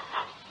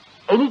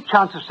 Any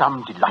chance of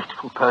some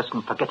delightful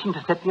person forgetting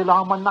to set the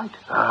alarm one night?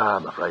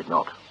 I'm afraid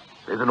not.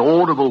 There's an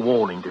audible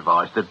warning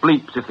device that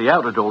bleeps if the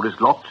outer door is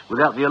locked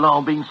without the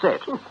alarm being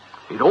set.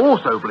 It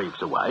also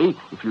bleeps away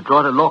if you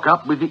try to lock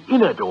up with the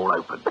inner door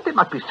open. But there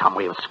must be some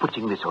way of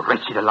switching this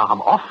wretched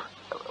alarm off.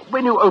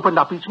 When you opened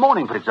up each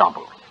morning, for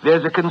example.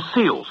 There's a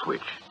conceal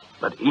switch,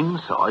 but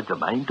inside the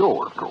main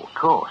door, of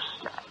course.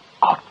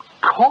 Of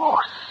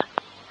course.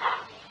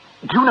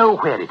 Do you know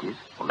where it is?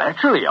 Well,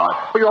 naturally,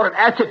 You're an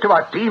asset to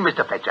our team,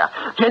 Mr. Fletcher.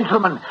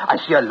 Gentlemen, I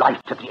see a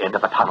light at the end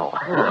of the tunnel.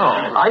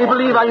 I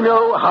believe I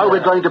know how we're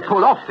going to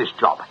pull off this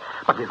job.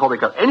 But before we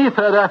go any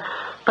further,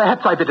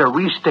 perhaps I'd better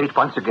restate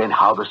once again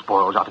how the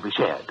spoils are to be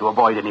shared to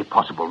avoid any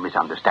possible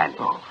misunderstanding.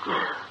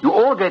 You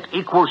all get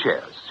equal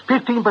shares,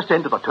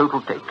 15% of the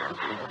total take.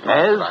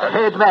 As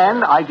head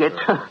man, I get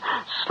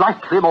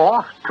slightly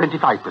more,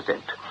 25%.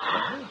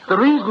 The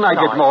reason I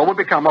get more will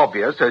become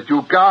obvious as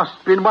you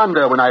gasp in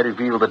wonder when I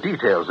reveal the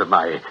details of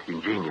my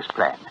ingenious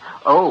plan.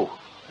 Oh,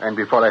 and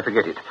before I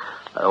forget it,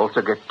 I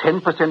also get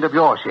 10% of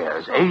your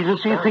shares.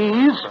 Agency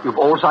fees, you've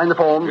all signed the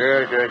forms.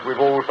 Yes, we've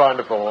all signed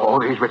the form. All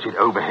these wretched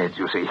overheads,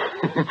 you see.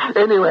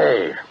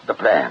 Anyway, the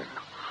plan.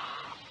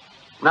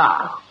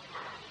 Now,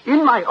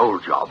 in my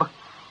old job,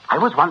 I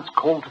was once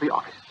called to the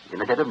office in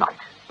the dead of night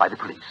by the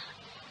police.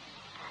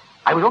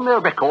 I was on their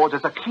records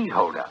as a key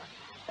holder,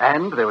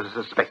 and there was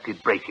a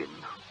suspected break-in.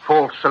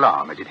 False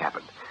alarm, as it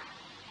happened.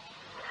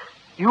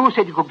 You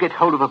said you could get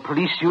hold of a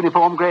police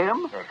uniform,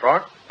 Graham? That's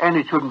right. And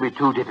it shouldn't be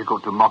too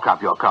difficult to mock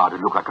up your car to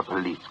look like a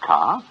police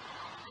car.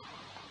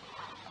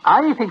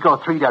 I think your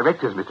 3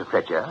 directors, Mr.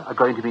 Fletcher, are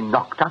going to be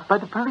knocked up by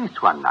the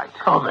police one night.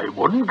 Oh, they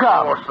wouldn't,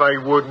 Carr. Of course they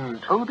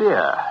wouldn't. Oh,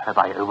 dear. Have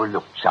I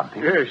overlooked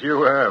something? Yes,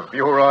 you have.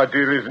 Your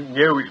idea isn't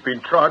new. It's been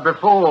tried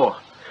before.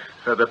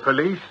 So the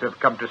police have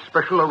come to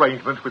special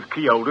arrangements with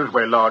key holders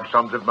where large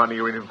sums of money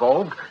are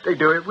involved. They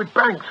do it with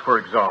banks, for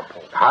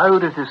example. How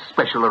does this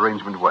special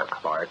arrangement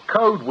work? By a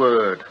code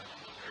word.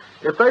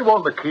 If they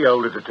want the key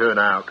holder to turn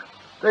out,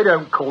 they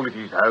don't call it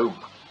his home.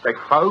 They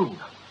phone.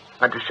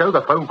 And to show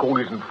the phone call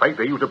isn't fake,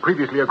 they use a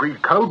previously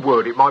agreed code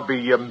word. It might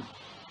be,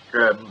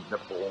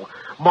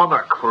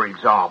 monarch, for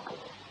example.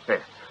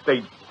 Yeah.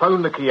 They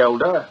phone the key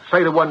holder,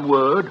 say the one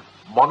word,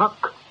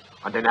 monarch,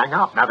 and then hang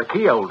up. Now, the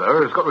key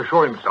holder has got to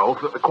assure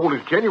himself that the call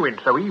is genuine,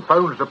 so he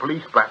phones the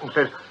police back and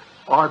says,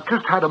 I've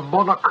just had a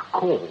monarch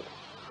call.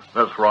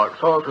 That's right,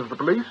 sir, says the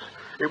police.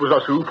 It was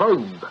us who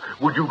phoned.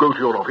 Would you go to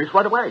your office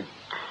right away?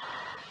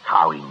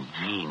 How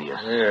ingenious.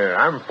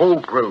 Yeah, and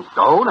foolproof.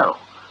 Oh, no.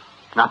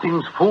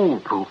 Nothing's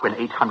foolproof when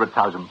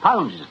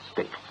 £800,000 is at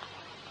stake.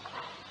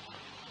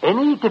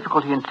 Any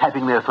difficulty in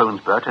tapping their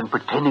phones, Bert, and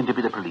pretending to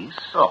be the police?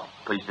 Oh,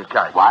 piece of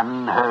cake.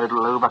 One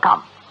hurdle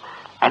overcome.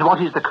 And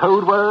what is the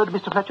code word,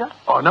 Mr. Fletcher?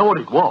 I know what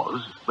it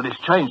was, but it's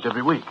changed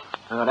every week.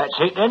 That's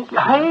it, then.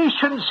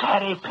 Patience,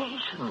 Harry,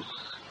 patience.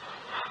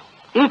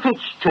 If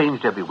it's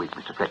changed every week,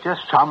 Mr. Fletcher,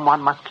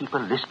 someone must keep a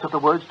list of the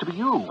words to be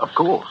used. Of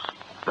course.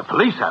 The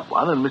police have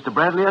one, and Mr.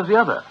 Bradley has the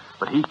other.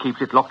 But he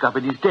keeps it locked up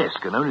in his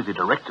desk, and only the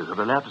directors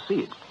are allowed to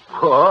see it.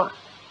 What?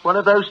 One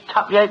of those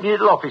tuppy-halfpenny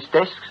little office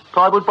desks,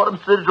 plywood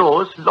bottoms to the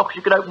drawers, locks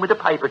you can open with a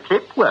paper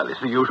clip. Well,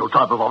 it's the usual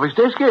type of office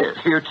desk, yes.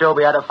 You tell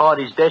me how to find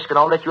his desk and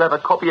I'll let you have a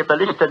copy of the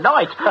list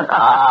tonight.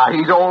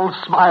 He's all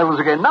smiles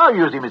again. Now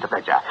you see, Mr.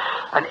 Fletcher.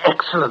 An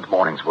excellent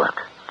morning's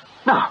work.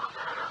 Now,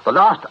 the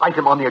last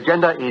item on the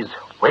agenda is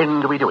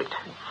when do we do it?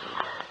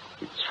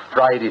 It's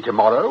Friday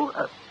tomorrow.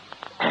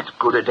 As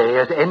good a day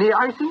as any,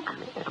 I think.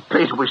 The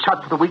place will be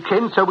shut for the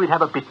weekend, so we'd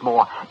have a bit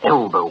more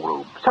elbow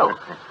room. So,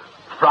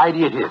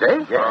 Friday it is,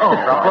 eh? Yes.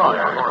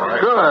 Right.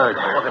 Good.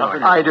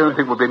 I don't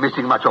think we'll be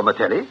missing much on the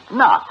telly.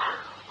 Now,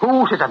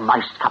 who says a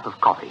nice cup of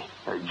coffee?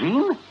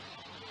 Jean?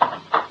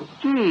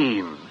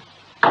 Jean.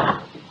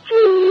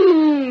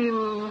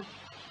 Jean.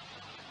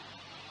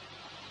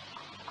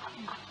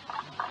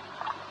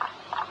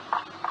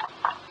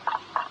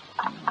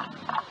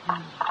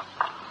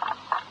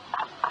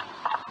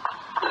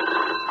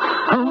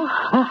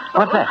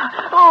 What's that?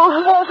 Oh,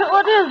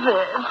 what is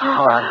it?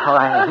 All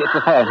right. It's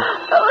the phone.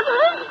 Oh,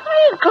 it's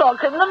 3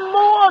 o'clock in the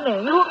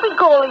morning. Who'll be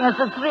calling us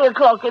at 3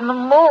 o'clock in the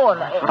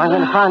morning? That's what I'm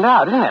going to find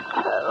out, isn't it?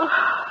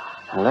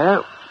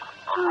 Hello?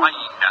 Rhine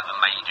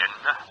maiden.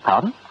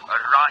 Pardon?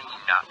 Rhine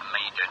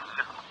maiden.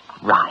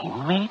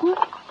 Rhine maiden?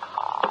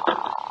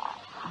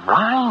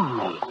 Rhine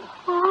maiden?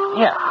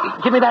 Here,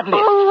 give me that list.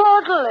 Oh,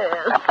 what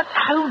list?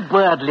 Whole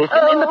word list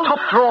in the top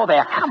drawer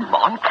there. Come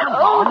on.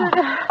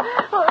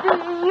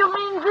 You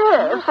mean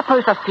this?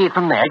 Suppose I see it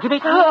from there. Give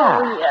it here.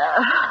 Oh,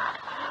 yeah.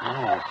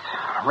 Yes,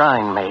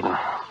 Rhine maiden.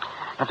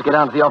 Have to get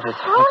down to the office.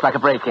 Looks like a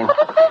break-in. But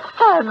at this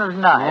time of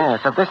night?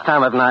 Yes, at this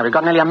time of night. We've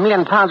got nearly £1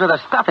 million worth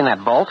of stuff in that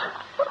vault.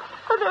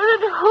 But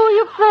who are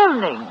you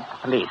phoning?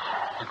 Police.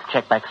 Have to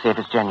check back, see if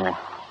it's genuine.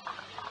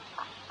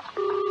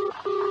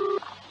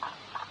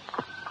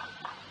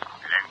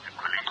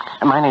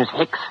 My name's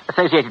Hicks,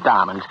 Associated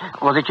Diamonds.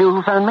 Was it you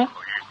who phoned me? Oh,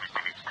 yes,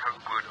 Mr. Hicks,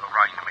 code word of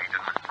Rhine maiden.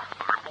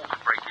 A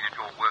reported break-in at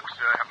your work,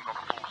 sir. Haven't got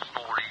the full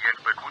story yet,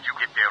 but would you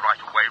get there right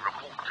away?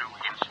 Report to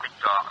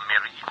Inspector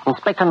Merry.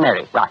 Inspector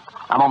Merry. Right.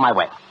 I'm on my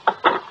way.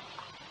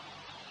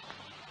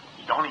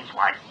 He's on his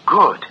way.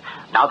 Good.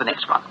 Now the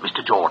next one,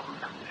 Mr. Jordan.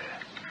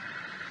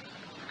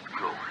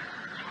 Good.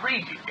 It's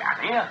freezing down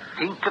here.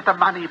 Think of the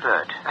money,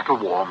 Bert. That'll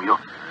warm you.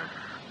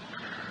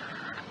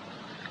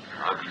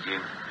 Oh, he's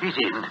in. He's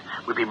in.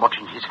 We've been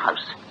watching his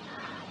house.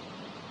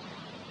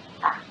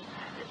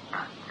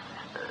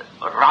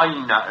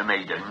 Rhine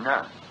maiden.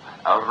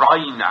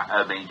 Rhine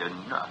maiden.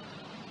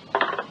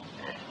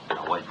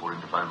 I'll wait for him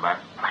to phone back.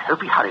 I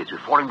hope he hurries. We're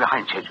falling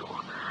behind schedule.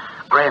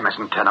 Graham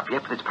hasn't turned up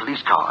yet with his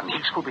police car, and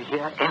Hicks will be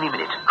here any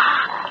minute.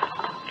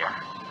 Yeah.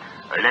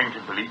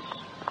 Langton Police.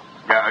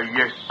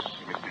 Yes,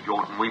 Mr.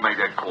 Jordan, we made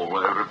that call.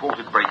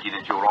 Reported break-in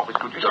at your office.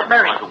 Could you Mr.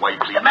 Merry. right away,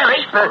 please? Mr.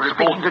 Merry. Bert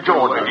speaking to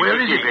Jordan. Where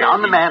is he?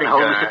 Down the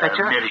manhole, Mr.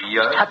 Fletcher. Merry, He's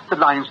tapped the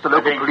lines to the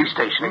local police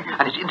station,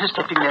 and is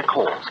intercepting their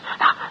calls.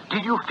 Now,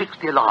 did you fix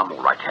the alarm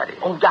all right, Harry?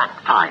 All done.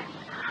 Fine.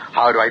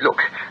 How do I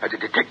look as a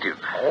detective?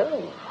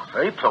 Oh,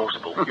 very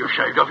plausible. You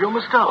shaved off your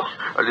moustache.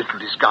 A little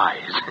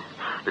disguise.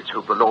 Let's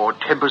hope the Lord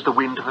tempers the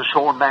wind to the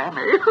shorn man,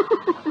 eh?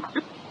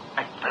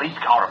 Police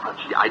car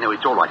approaching. Yeah, I know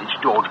it's all right. It's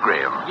George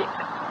Graham.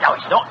 No,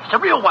 it's not. It's a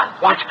real one.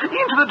 What?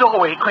 Into the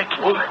doorway, quick.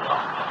 You'd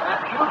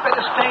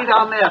better stay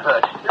down there,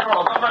 Bert. Let's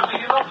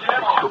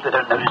hope they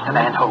don't notice the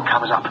manhole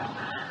covers up.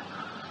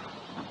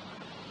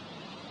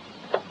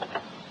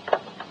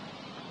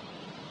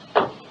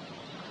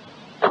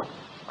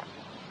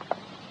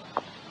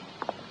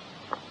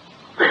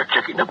 They're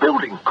checking the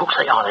building. Of course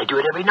they are. They do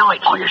it every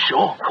night. Are you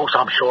sure? Of course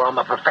I'm sure. I'm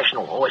a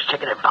professional. Always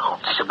checking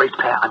advance. It's a great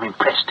pair. I'm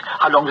impressed.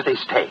 How long do they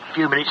stay? A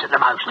few minutes at the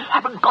most. We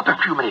haven't got a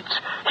few minutes.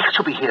 Hicks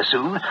will be here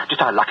soon. Just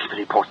how lucky for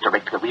reports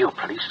direct to the real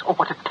police. Oh,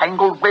 what a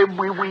tangled web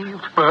we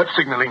weave. Bert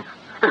signalling.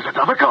 There's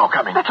another car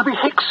coming. That'll be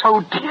Hicks.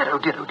 Oh, dear, oh,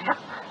 dear, oh, dear.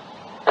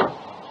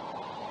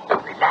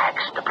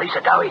 Relax. The police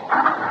are going.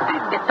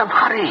 Let them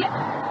hurry.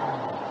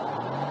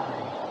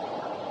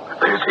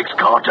 There's Hicks'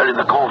 car turning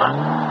the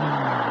corner.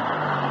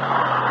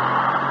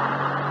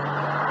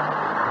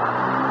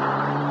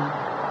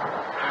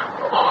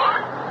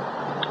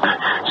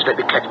 Just let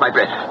me catch my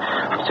breath.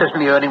 I'm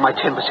certainly earning my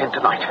 10%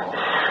 tonight.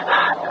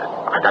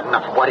 I've got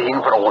enough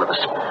worrying for all of us.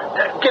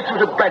 Get through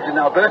to Baddeley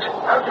now, Bert. Okay,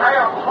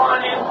 I'm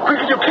flying in. Quick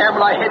as you can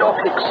while I head off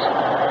Hicks.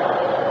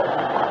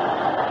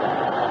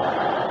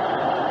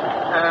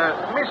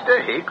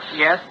 Mr. Hicks?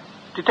 Yes?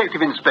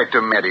 Detective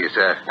Inspector Merry,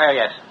 sir. Oh,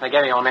 yes. They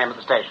gave me your name at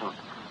the station.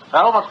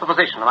 Well, what's the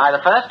position? Am I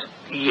the first?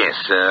 Yes,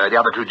 sir. The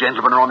other two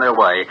gentlemen are on their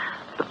way.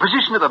 The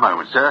position at the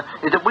moment, sir,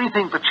 is that we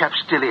think the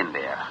chap's still in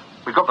there.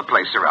 We've got the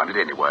place surrounded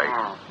anyway.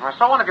 I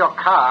saw one of your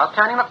cars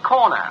turning the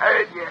corner.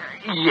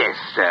 Yes,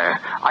 sir.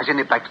 I sent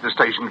it back to the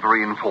station for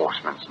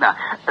reinforcements. Now,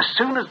 as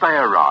soon as they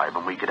arrive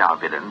and we get our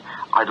villain,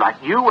 I'd like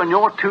you and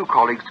your two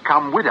colleagues to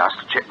come with us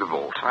to check the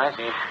vault. I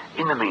see.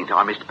 In the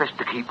meantime, it's best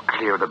to keep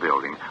clear of the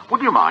building.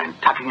 Would you mind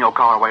tucking your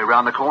car away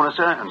round the corner,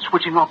 sir, and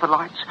switching off the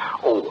lights?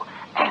 Oh,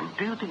 and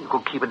do you think you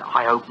could keep an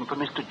eye open for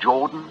Mr.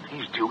 Jordan?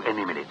 He's due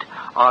any minute.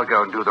 I'll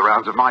go and do the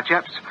rounds of my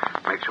chaps.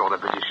 Make sure they're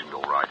positioned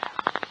all right.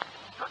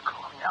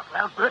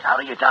 out, Bert.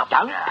 Hurry it up.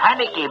 Don't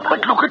panic him.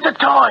 But look at the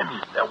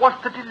time.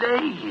 What's the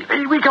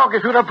delay? We can't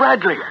get through to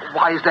Bradley.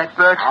 Why is that,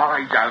 Bert?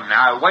 I don't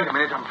know. Wait a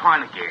minute, I'm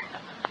trying again.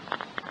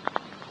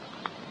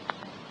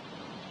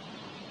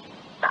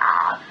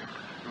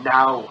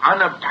 No,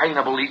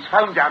 unobtainable. He's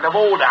phoned out of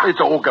order.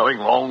 It's all going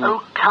wrong.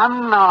 Oh,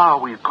 come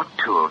now. We've got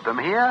two of them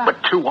here. But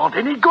two aren't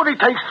any good. It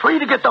takes three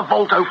to get the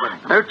vault open.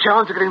 No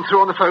chance of getting through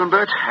on the phone,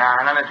 Bert. No,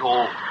 none at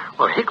all.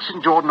 Well, Hicks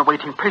and Jordan are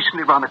waiting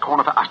patiently round the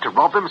corner for us to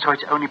rob them, so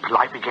it's only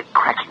polite we get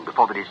cracking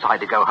before they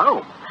decide to go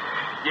home.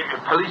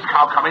 Yeah, police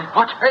car coming.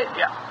 What?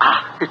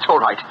 It's all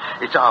right.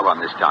 It's our one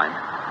this time.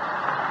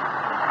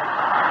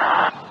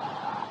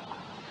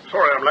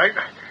 Sorry I'm late.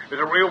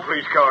 There's a real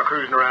police car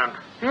cruising around.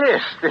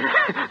 Yes,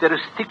 they're as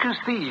thick as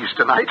thieves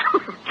tonight.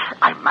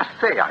 I must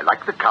say, I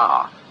like the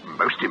car.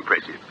 Most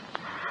impressive.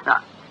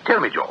 Now, tell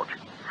me, George,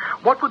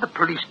 what would the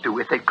police do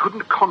if they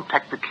couldn't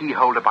contact the key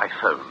holder by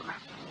phone?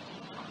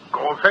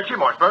 Go and fetch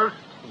him, I suppose.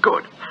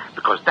 Good,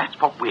 because that's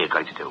what we're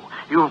going to do.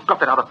 You've got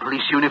that other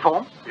police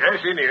uniform?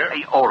 Yes, in here.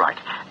 Hey, all right.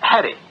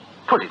 Harry,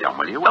 put it on,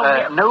 will you?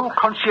 No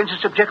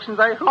conscientious objections,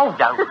 I hope? Oh,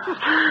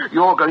 no.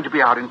 You're going to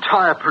be our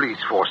entire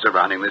police force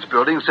surrounding this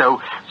building, so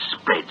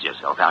spread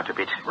yourself out a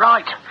bit.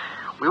 Right.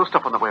 We'll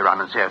stop on the way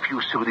around and say a few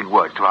soothing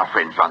words to our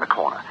friends round the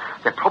corner.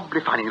 They're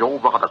probably finding it all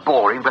rather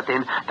boring, but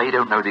then they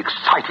don't know the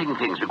exciting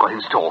things we've got in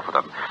store for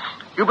them.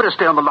 You better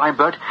stay on the line,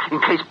 Bert, in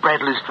case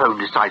Bradley's phone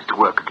decides to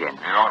work again.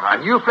 All right.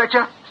 And you,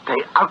 Fletcher, stay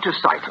out of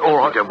sight. All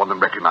right. We don't want them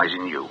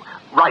recognizing you.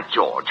 Right,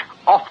 George.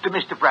 Off to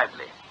Mr.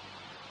 Bradley.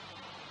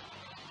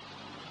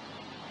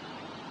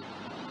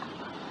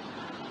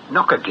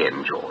 Knock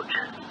again, George.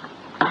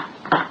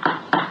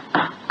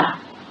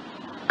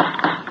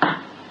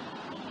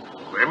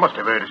 They must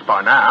have heard us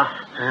by now.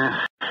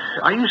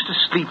 I used to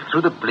sleep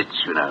through the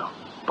Blitz, you know.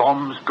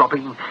 Bombs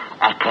dropping,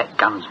 ACAT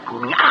guns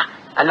booming.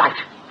 A light.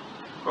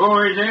 Who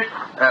is it?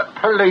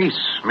 Police,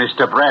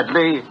 Mr.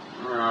 Bradley.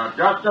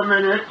 Just a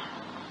minute.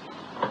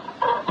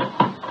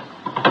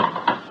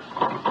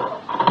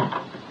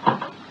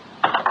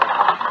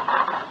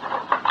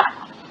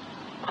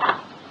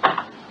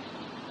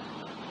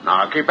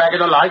 Now, keep back in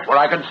the light where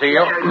I can see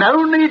you.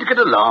 No need to get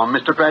alarmed,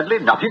 Mr. Bradley.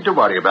 Nothing to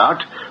worry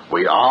about.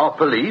 We are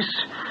police.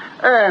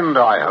 And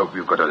I hope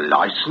you've got a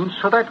license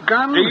for that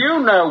gun. Do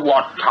you know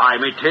what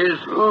time it is?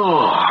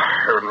 Oh,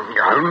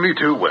 only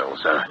too well,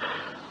 sir.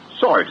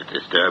 Sorry to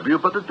disturb you,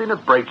 but there's been a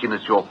break-in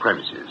at your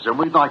premises, and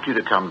we'd like you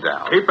to come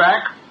down. Keep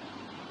back.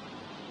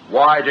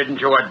 Why didn't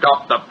you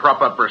adopt the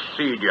proper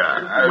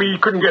procedure? We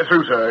couldn't get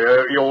through,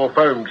 sir. Your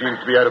phone seems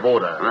to be out of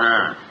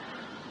order.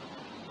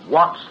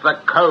 What's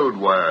the code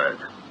word?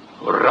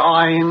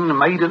 Rhine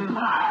Maiden.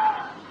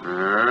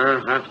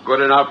 That's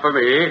good enough for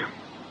me.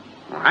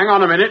 Well, hang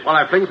on a minute while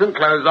I fling some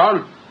clothes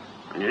on.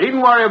 And you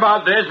needn't worry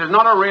about this. It's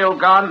not a real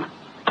gun.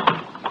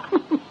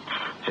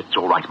 It's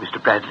all right, Mr.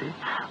 Bradley.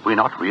 We're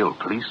not real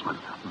policemen.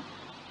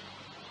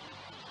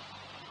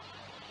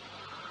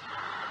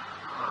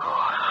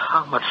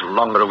 How much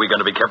longer are we going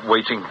to be kept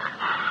waiting?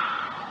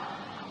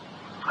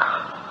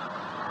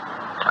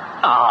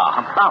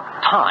 About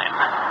time.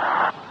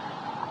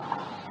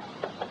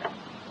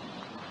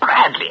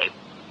 Bradley.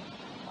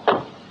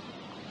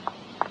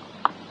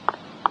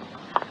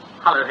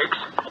 Hello, Hicks.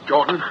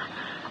 Jordan.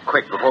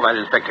 Quick, before that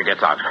inspector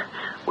gets out.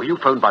 Were you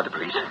phoned by the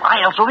police?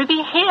 Why else would we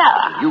be here?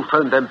 You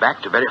phoned them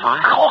back to verify?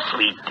 Of course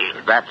we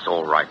did. That's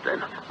all right,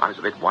 then. I was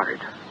a bit worried.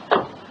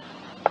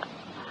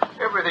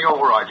 Everything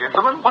all right,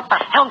 gentlemen? What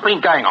the hell's been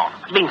going on?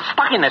 It's been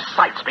stuck in this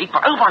side street for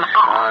over an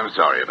hour. I'm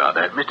sorry about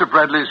that. Mr.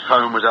 Bradley's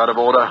phone was out of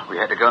order. We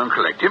had to go and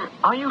collect him.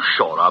 Are you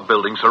sure our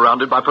building's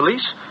surrounded by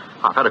police?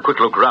 I've had a quick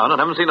look round and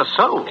haven't seen a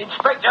soul.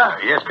 Inspector.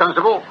 Yes,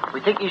 Constable?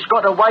 We think he's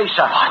got away,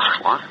 sir.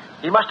 What?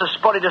 He must have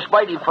spotted us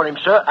waiting for him,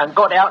 sir, and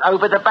got out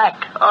over the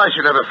back. I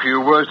should have a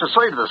few words to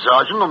say to the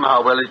sergeant on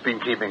how well he's been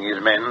keeping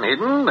his men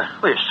hidden.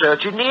 We're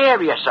searching the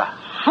area, sir.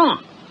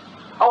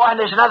 Oh, and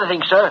there's another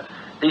thing, sir.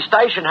 The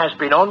station has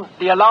been on.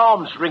 The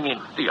alarm's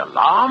ringing. The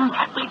alarm?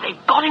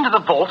 They've got into the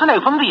vault and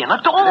opened the inner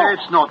door.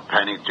 Let's not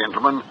panic,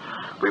 gentlemen.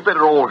 We'd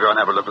better all go and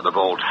have a look at the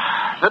vault.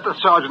 Let the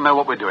sergeant know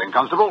what we're doing,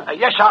 Constable.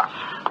 Yes, sir.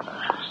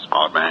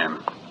 Smart man.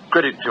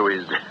 Credit to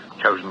his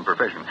chosen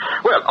profession.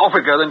 Well, off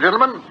we go then,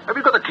 gentlemen. Have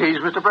you got the keys,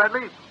 Mr.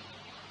 Bradley?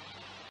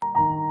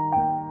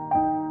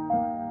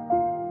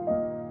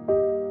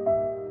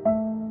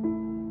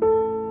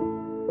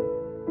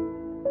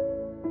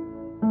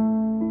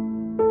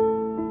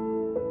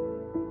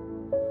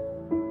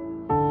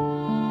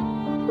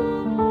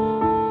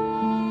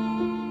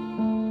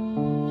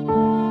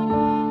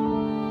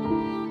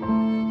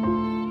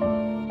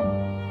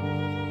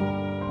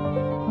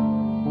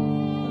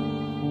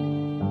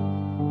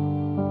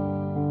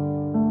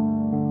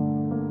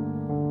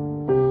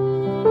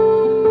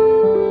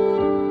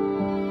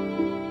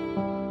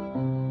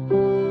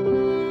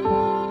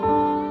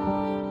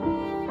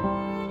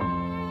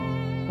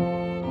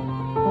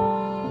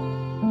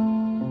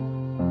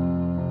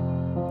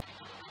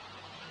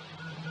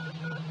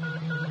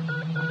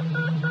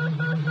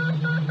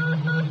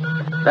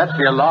 That's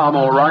the alarm,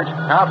 all right.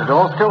 Out the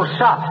door's still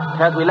shut.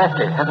 As we left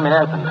it. Hasn't been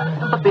opened.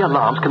 But The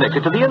alarm's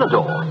connected to the inner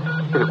door.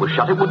 If it was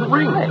shut, it wouldn't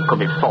ring. It could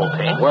be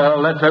faulty. Well,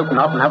 let's open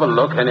up and have a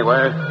look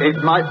anyway.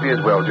 It might be as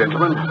well,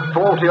 gentlemen.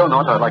 Faulty or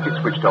not, I'd like it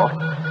switched off.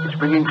 It's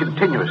ringing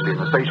continuously in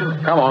the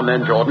station. Come on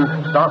then, Jordan.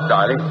 Start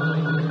dialing.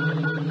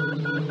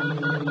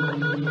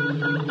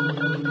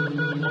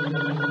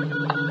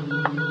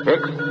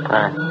 Hicks?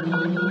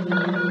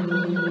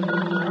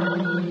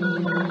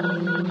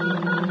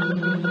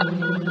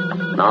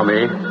 Now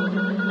me.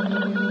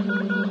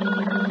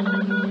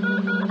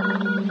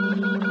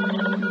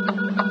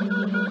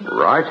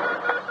 Right.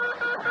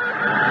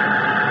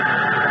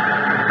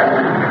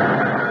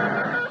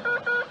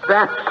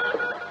 That's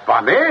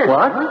funny.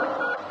 What?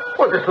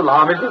 Well, this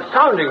alarm isn't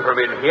sounding from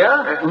in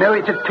here. No,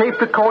 it's a tape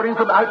recording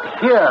from out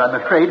here, I'm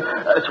afraid.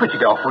 Switch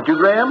it off, would you,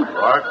 Graham?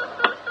 What?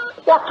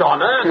 What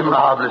on earth?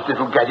 Marvellous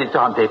little gadgets,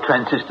 aren't they?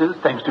 Transistors,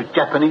 thanks to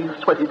Japanese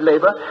sweated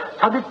labour.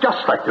 Sounded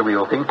just like the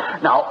real thing.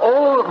 Now,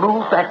 all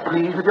move back,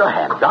 please, with your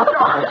hands up.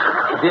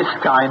 This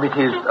time it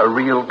is a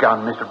real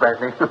gun, Mr.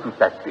 Bradley.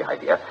 That's the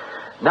idea.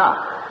 Now,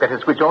 let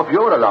us switch off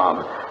your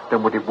alarm.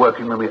 Then would it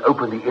working when we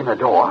open the inner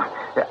door?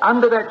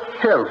 Under that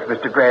shelf,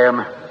 Mr.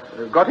 Graham.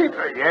 Got it?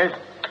 Yes.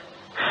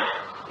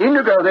 In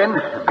you go, then.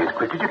 Be as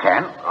quick as you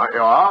can. Right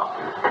you are.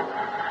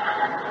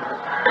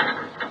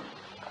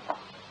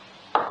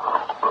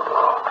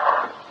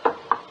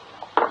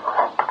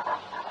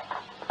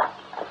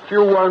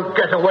 You won't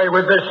get away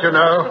with this, you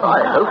know.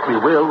 I hope we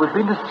will. We've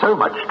been to so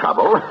much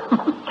trouble.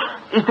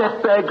 Is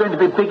that bag going to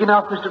be big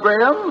enough, Mr.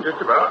 Graham?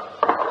 Just about.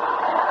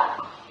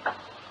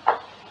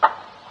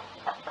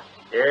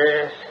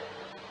 Yes.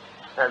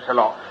 That's a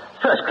lot.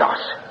 First class.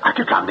 Out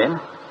you come, then.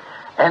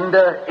 And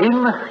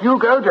in you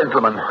go,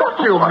 gentlemen. What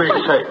do you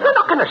mean? They're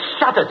not going to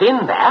shut us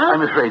in there.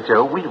 I'm afraid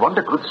so. We want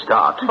a good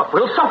start. But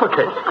we'll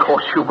suffocate. Of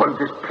course you won't.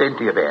 There's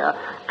plenty of air.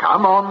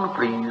 Come on,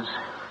 please.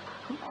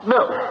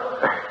 No.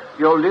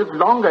 You'll live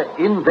longer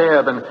in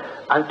there than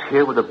out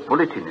here with a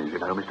bullet in you, you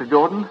know, Mr.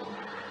 Jordan.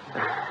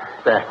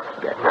 There.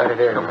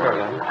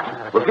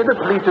 We'll get the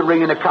police to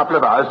ring in a couple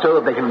of hours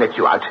so they can let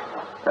you out.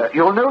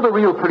 You'll know the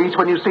real police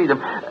when you see them.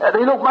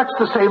 They look much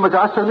the same as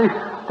us, only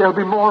there'll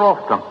be more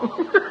of them.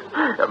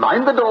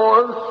 Mind the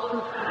doors.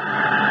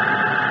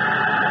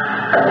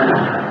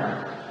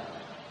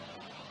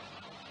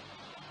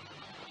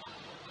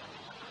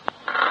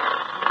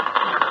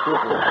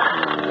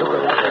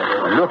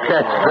 Look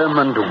at them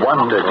and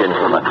wonder,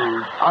 gentlemen.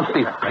 Aren't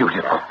they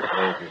beautiful?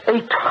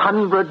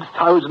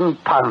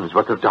 £800,000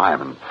 worth of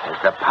diamonds. As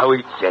the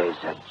poet says,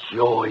 a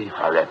joy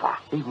forever.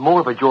 Even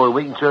more of a joy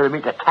we can turn them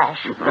into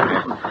cash.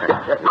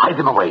 Hide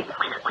them away.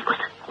 Quick.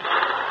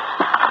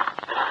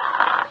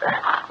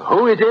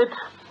 Who is it?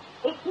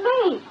 It's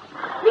me.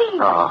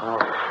 Oh,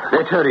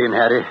 let's hurry in,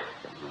 Harry.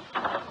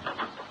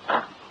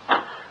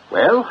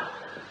 Well?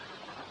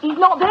 He's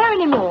not there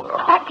anymore.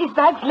 Packed his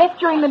bags, left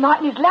during the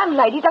night, and his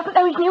landlady doesn't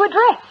know his new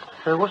address.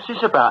 What's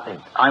this about, then?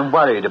 I'm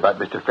worried about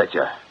Mr.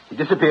 Fletcher. He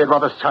disappeared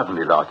rather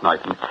suddenly last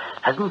night and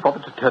hasn't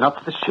bothered to turn up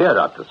to the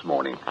share-out this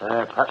morning.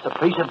 Perhaps the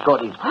police have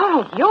got him.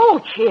 Oh,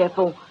 you're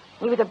cheerful.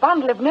 He was a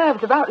bundle of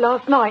nerves about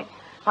last night.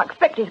 I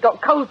expect he's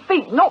got cold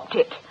feet, knocked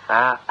it.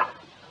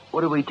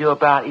 What do we do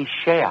about his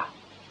share?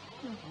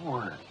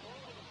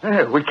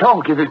 We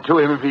can't give it to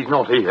him if he's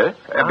not here.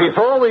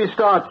 Before we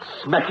start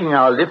smacking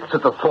our lips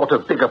at the thought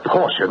of bigger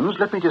portions,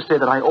 let me just say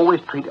that I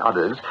always treat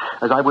others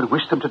as I would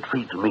wish them to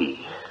treat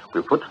me.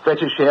 We'll put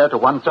Fletcher's share to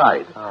one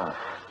side.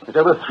 There's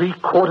over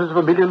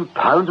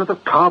 £750,000 worth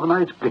of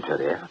carbonized glitter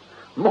there.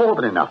 More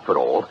than enough for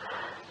all.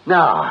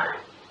 Now,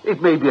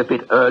 it may be a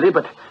bit early,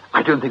 but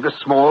I don't think a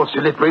small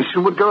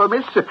celebration would go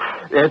amiss.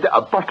 There's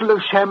a bottle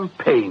of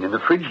champagne in the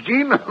fridge,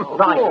 Jean.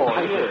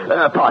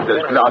 Right. Pass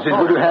those glasses,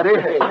 would you,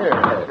 Harry?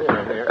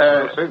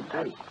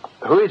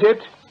 Who is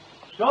it?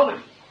 Solid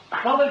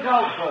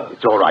Goldberg.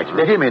 It's all right.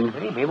 Let him in.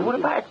 What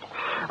about?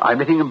 I'm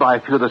letting him buy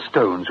a few of the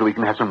stones so we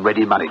can have some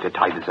ready money to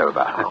tide us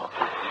over.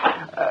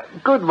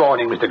 Good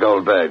morning, Mr.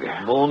 Goldberg.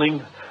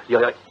 Morning.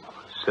 Yeah,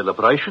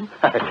 celebration?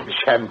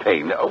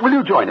 Champagne. Will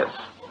you join us?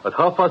 At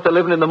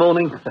 11:30 in the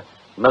morning?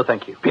 No,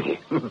 thank you. Pity.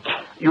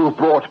 You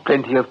brought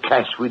plenty of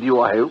cash with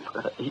you, I hope.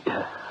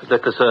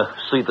 Let us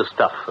see the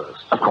stuff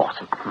first. Of course.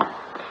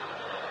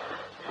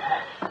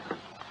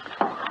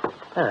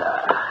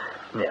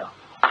 Now.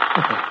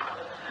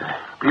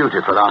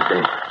 Beautiful, aren't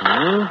they?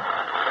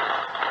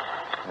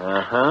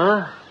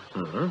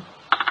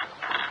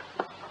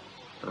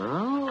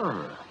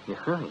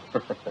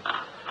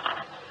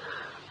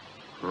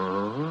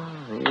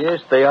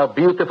 Yes, they are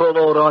beautiful,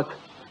 all right.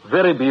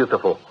 Very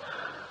beautiful.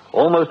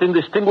 Almost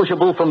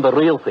indistinguishable from the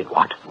real thing.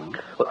 What?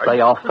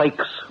 They are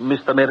fakes,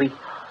 Mr. Merry.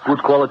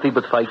 Good quality,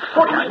 but fakes.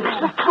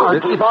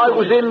 If I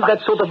was in that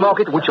sort of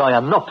market, which I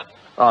am not,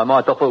 I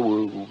might offer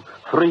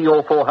 300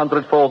 or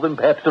 400 for them,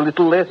 perhaps a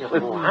little less.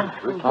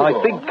 I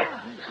think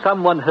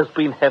someone has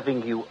been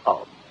having you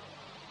on.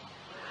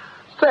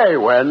 Say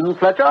when,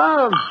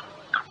 Fletcher?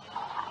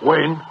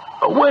 When?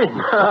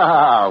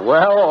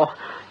 Well,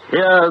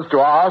 here's to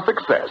our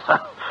success.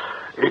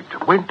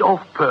 It went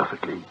off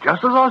perfectly,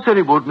 just as I said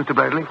it would, Mr.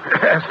 Baddeley.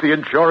 Yes, the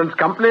insurance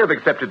company have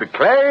accepted the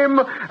claim,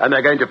 and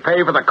they're going to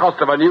pay for the cost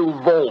of a new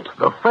vault.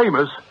 The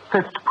famous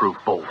theft-proof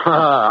vault.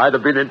 I'd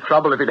have been in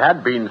trouble if it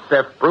had been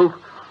theft-proof.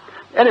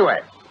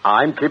 Anyway,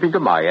 I'm keeping to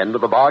my end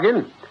of the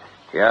bargain.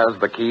 Here's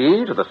the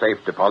key to the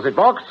safe deposit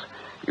box.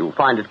 You'll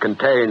find it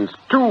contains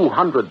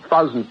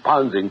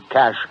 £200,000 in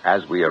cash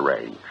as we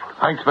arranged.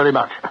 Thanks very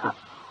much.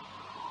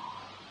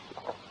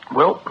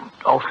 Well,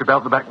 I'll slip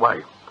out the back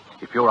way.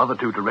 If your other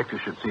two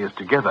directors should see us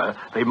together,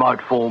 they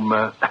might form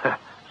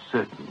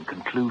certain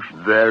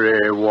conclusions.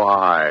 Very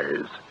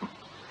wise.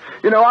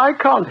 You know, I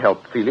can't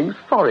help feeling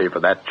sorry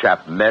for that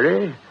chap,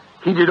 Merry.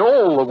 He did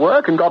all the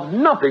work and got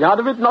nothing out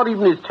of it, not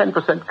even his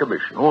 10%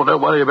 commission. Oh,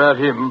 don't worry about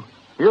him.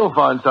 He'll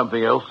find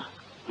something else.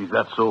 He's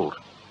that sort.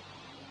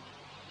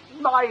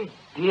 My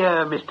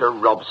dear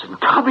Mr. Robson,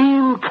 come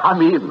in,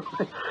 come in.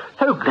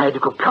 So glad you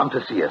could come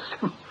to see us.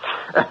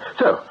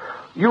 So,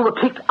 you were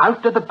kicked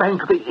out of the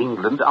Bank of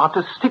England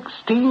after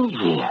 16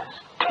 years.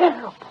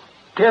 Terrible,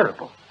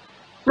 terrible.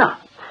 Now,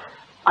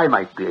 I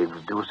might be able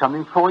to do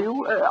something for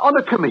you on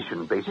a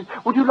commission basis.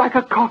 Would you like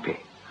a copy?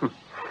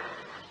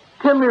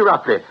 Tell me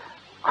roughly,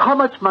 how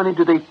much money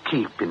do they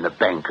keep in the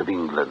Bank of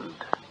England?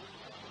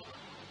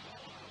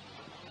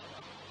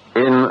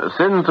 In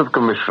Sins of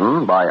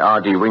Commission by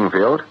R.D.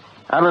 Wingfield,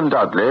 Alan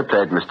Dudley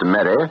played Mr.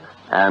 Merry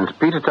and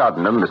Peter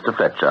Tuddenham Mr.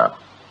 Fletcher.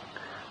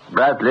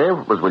 Bradley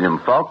was William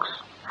Fox,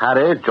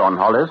 Harry John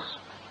Hollis,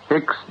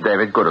 Hicks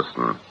David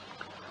Gooderson,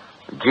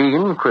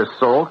 Jean Chrys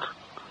Salt,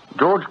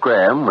 George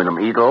Graham William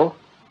Eedle,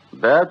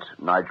 Bert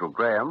Nigel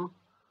Graham,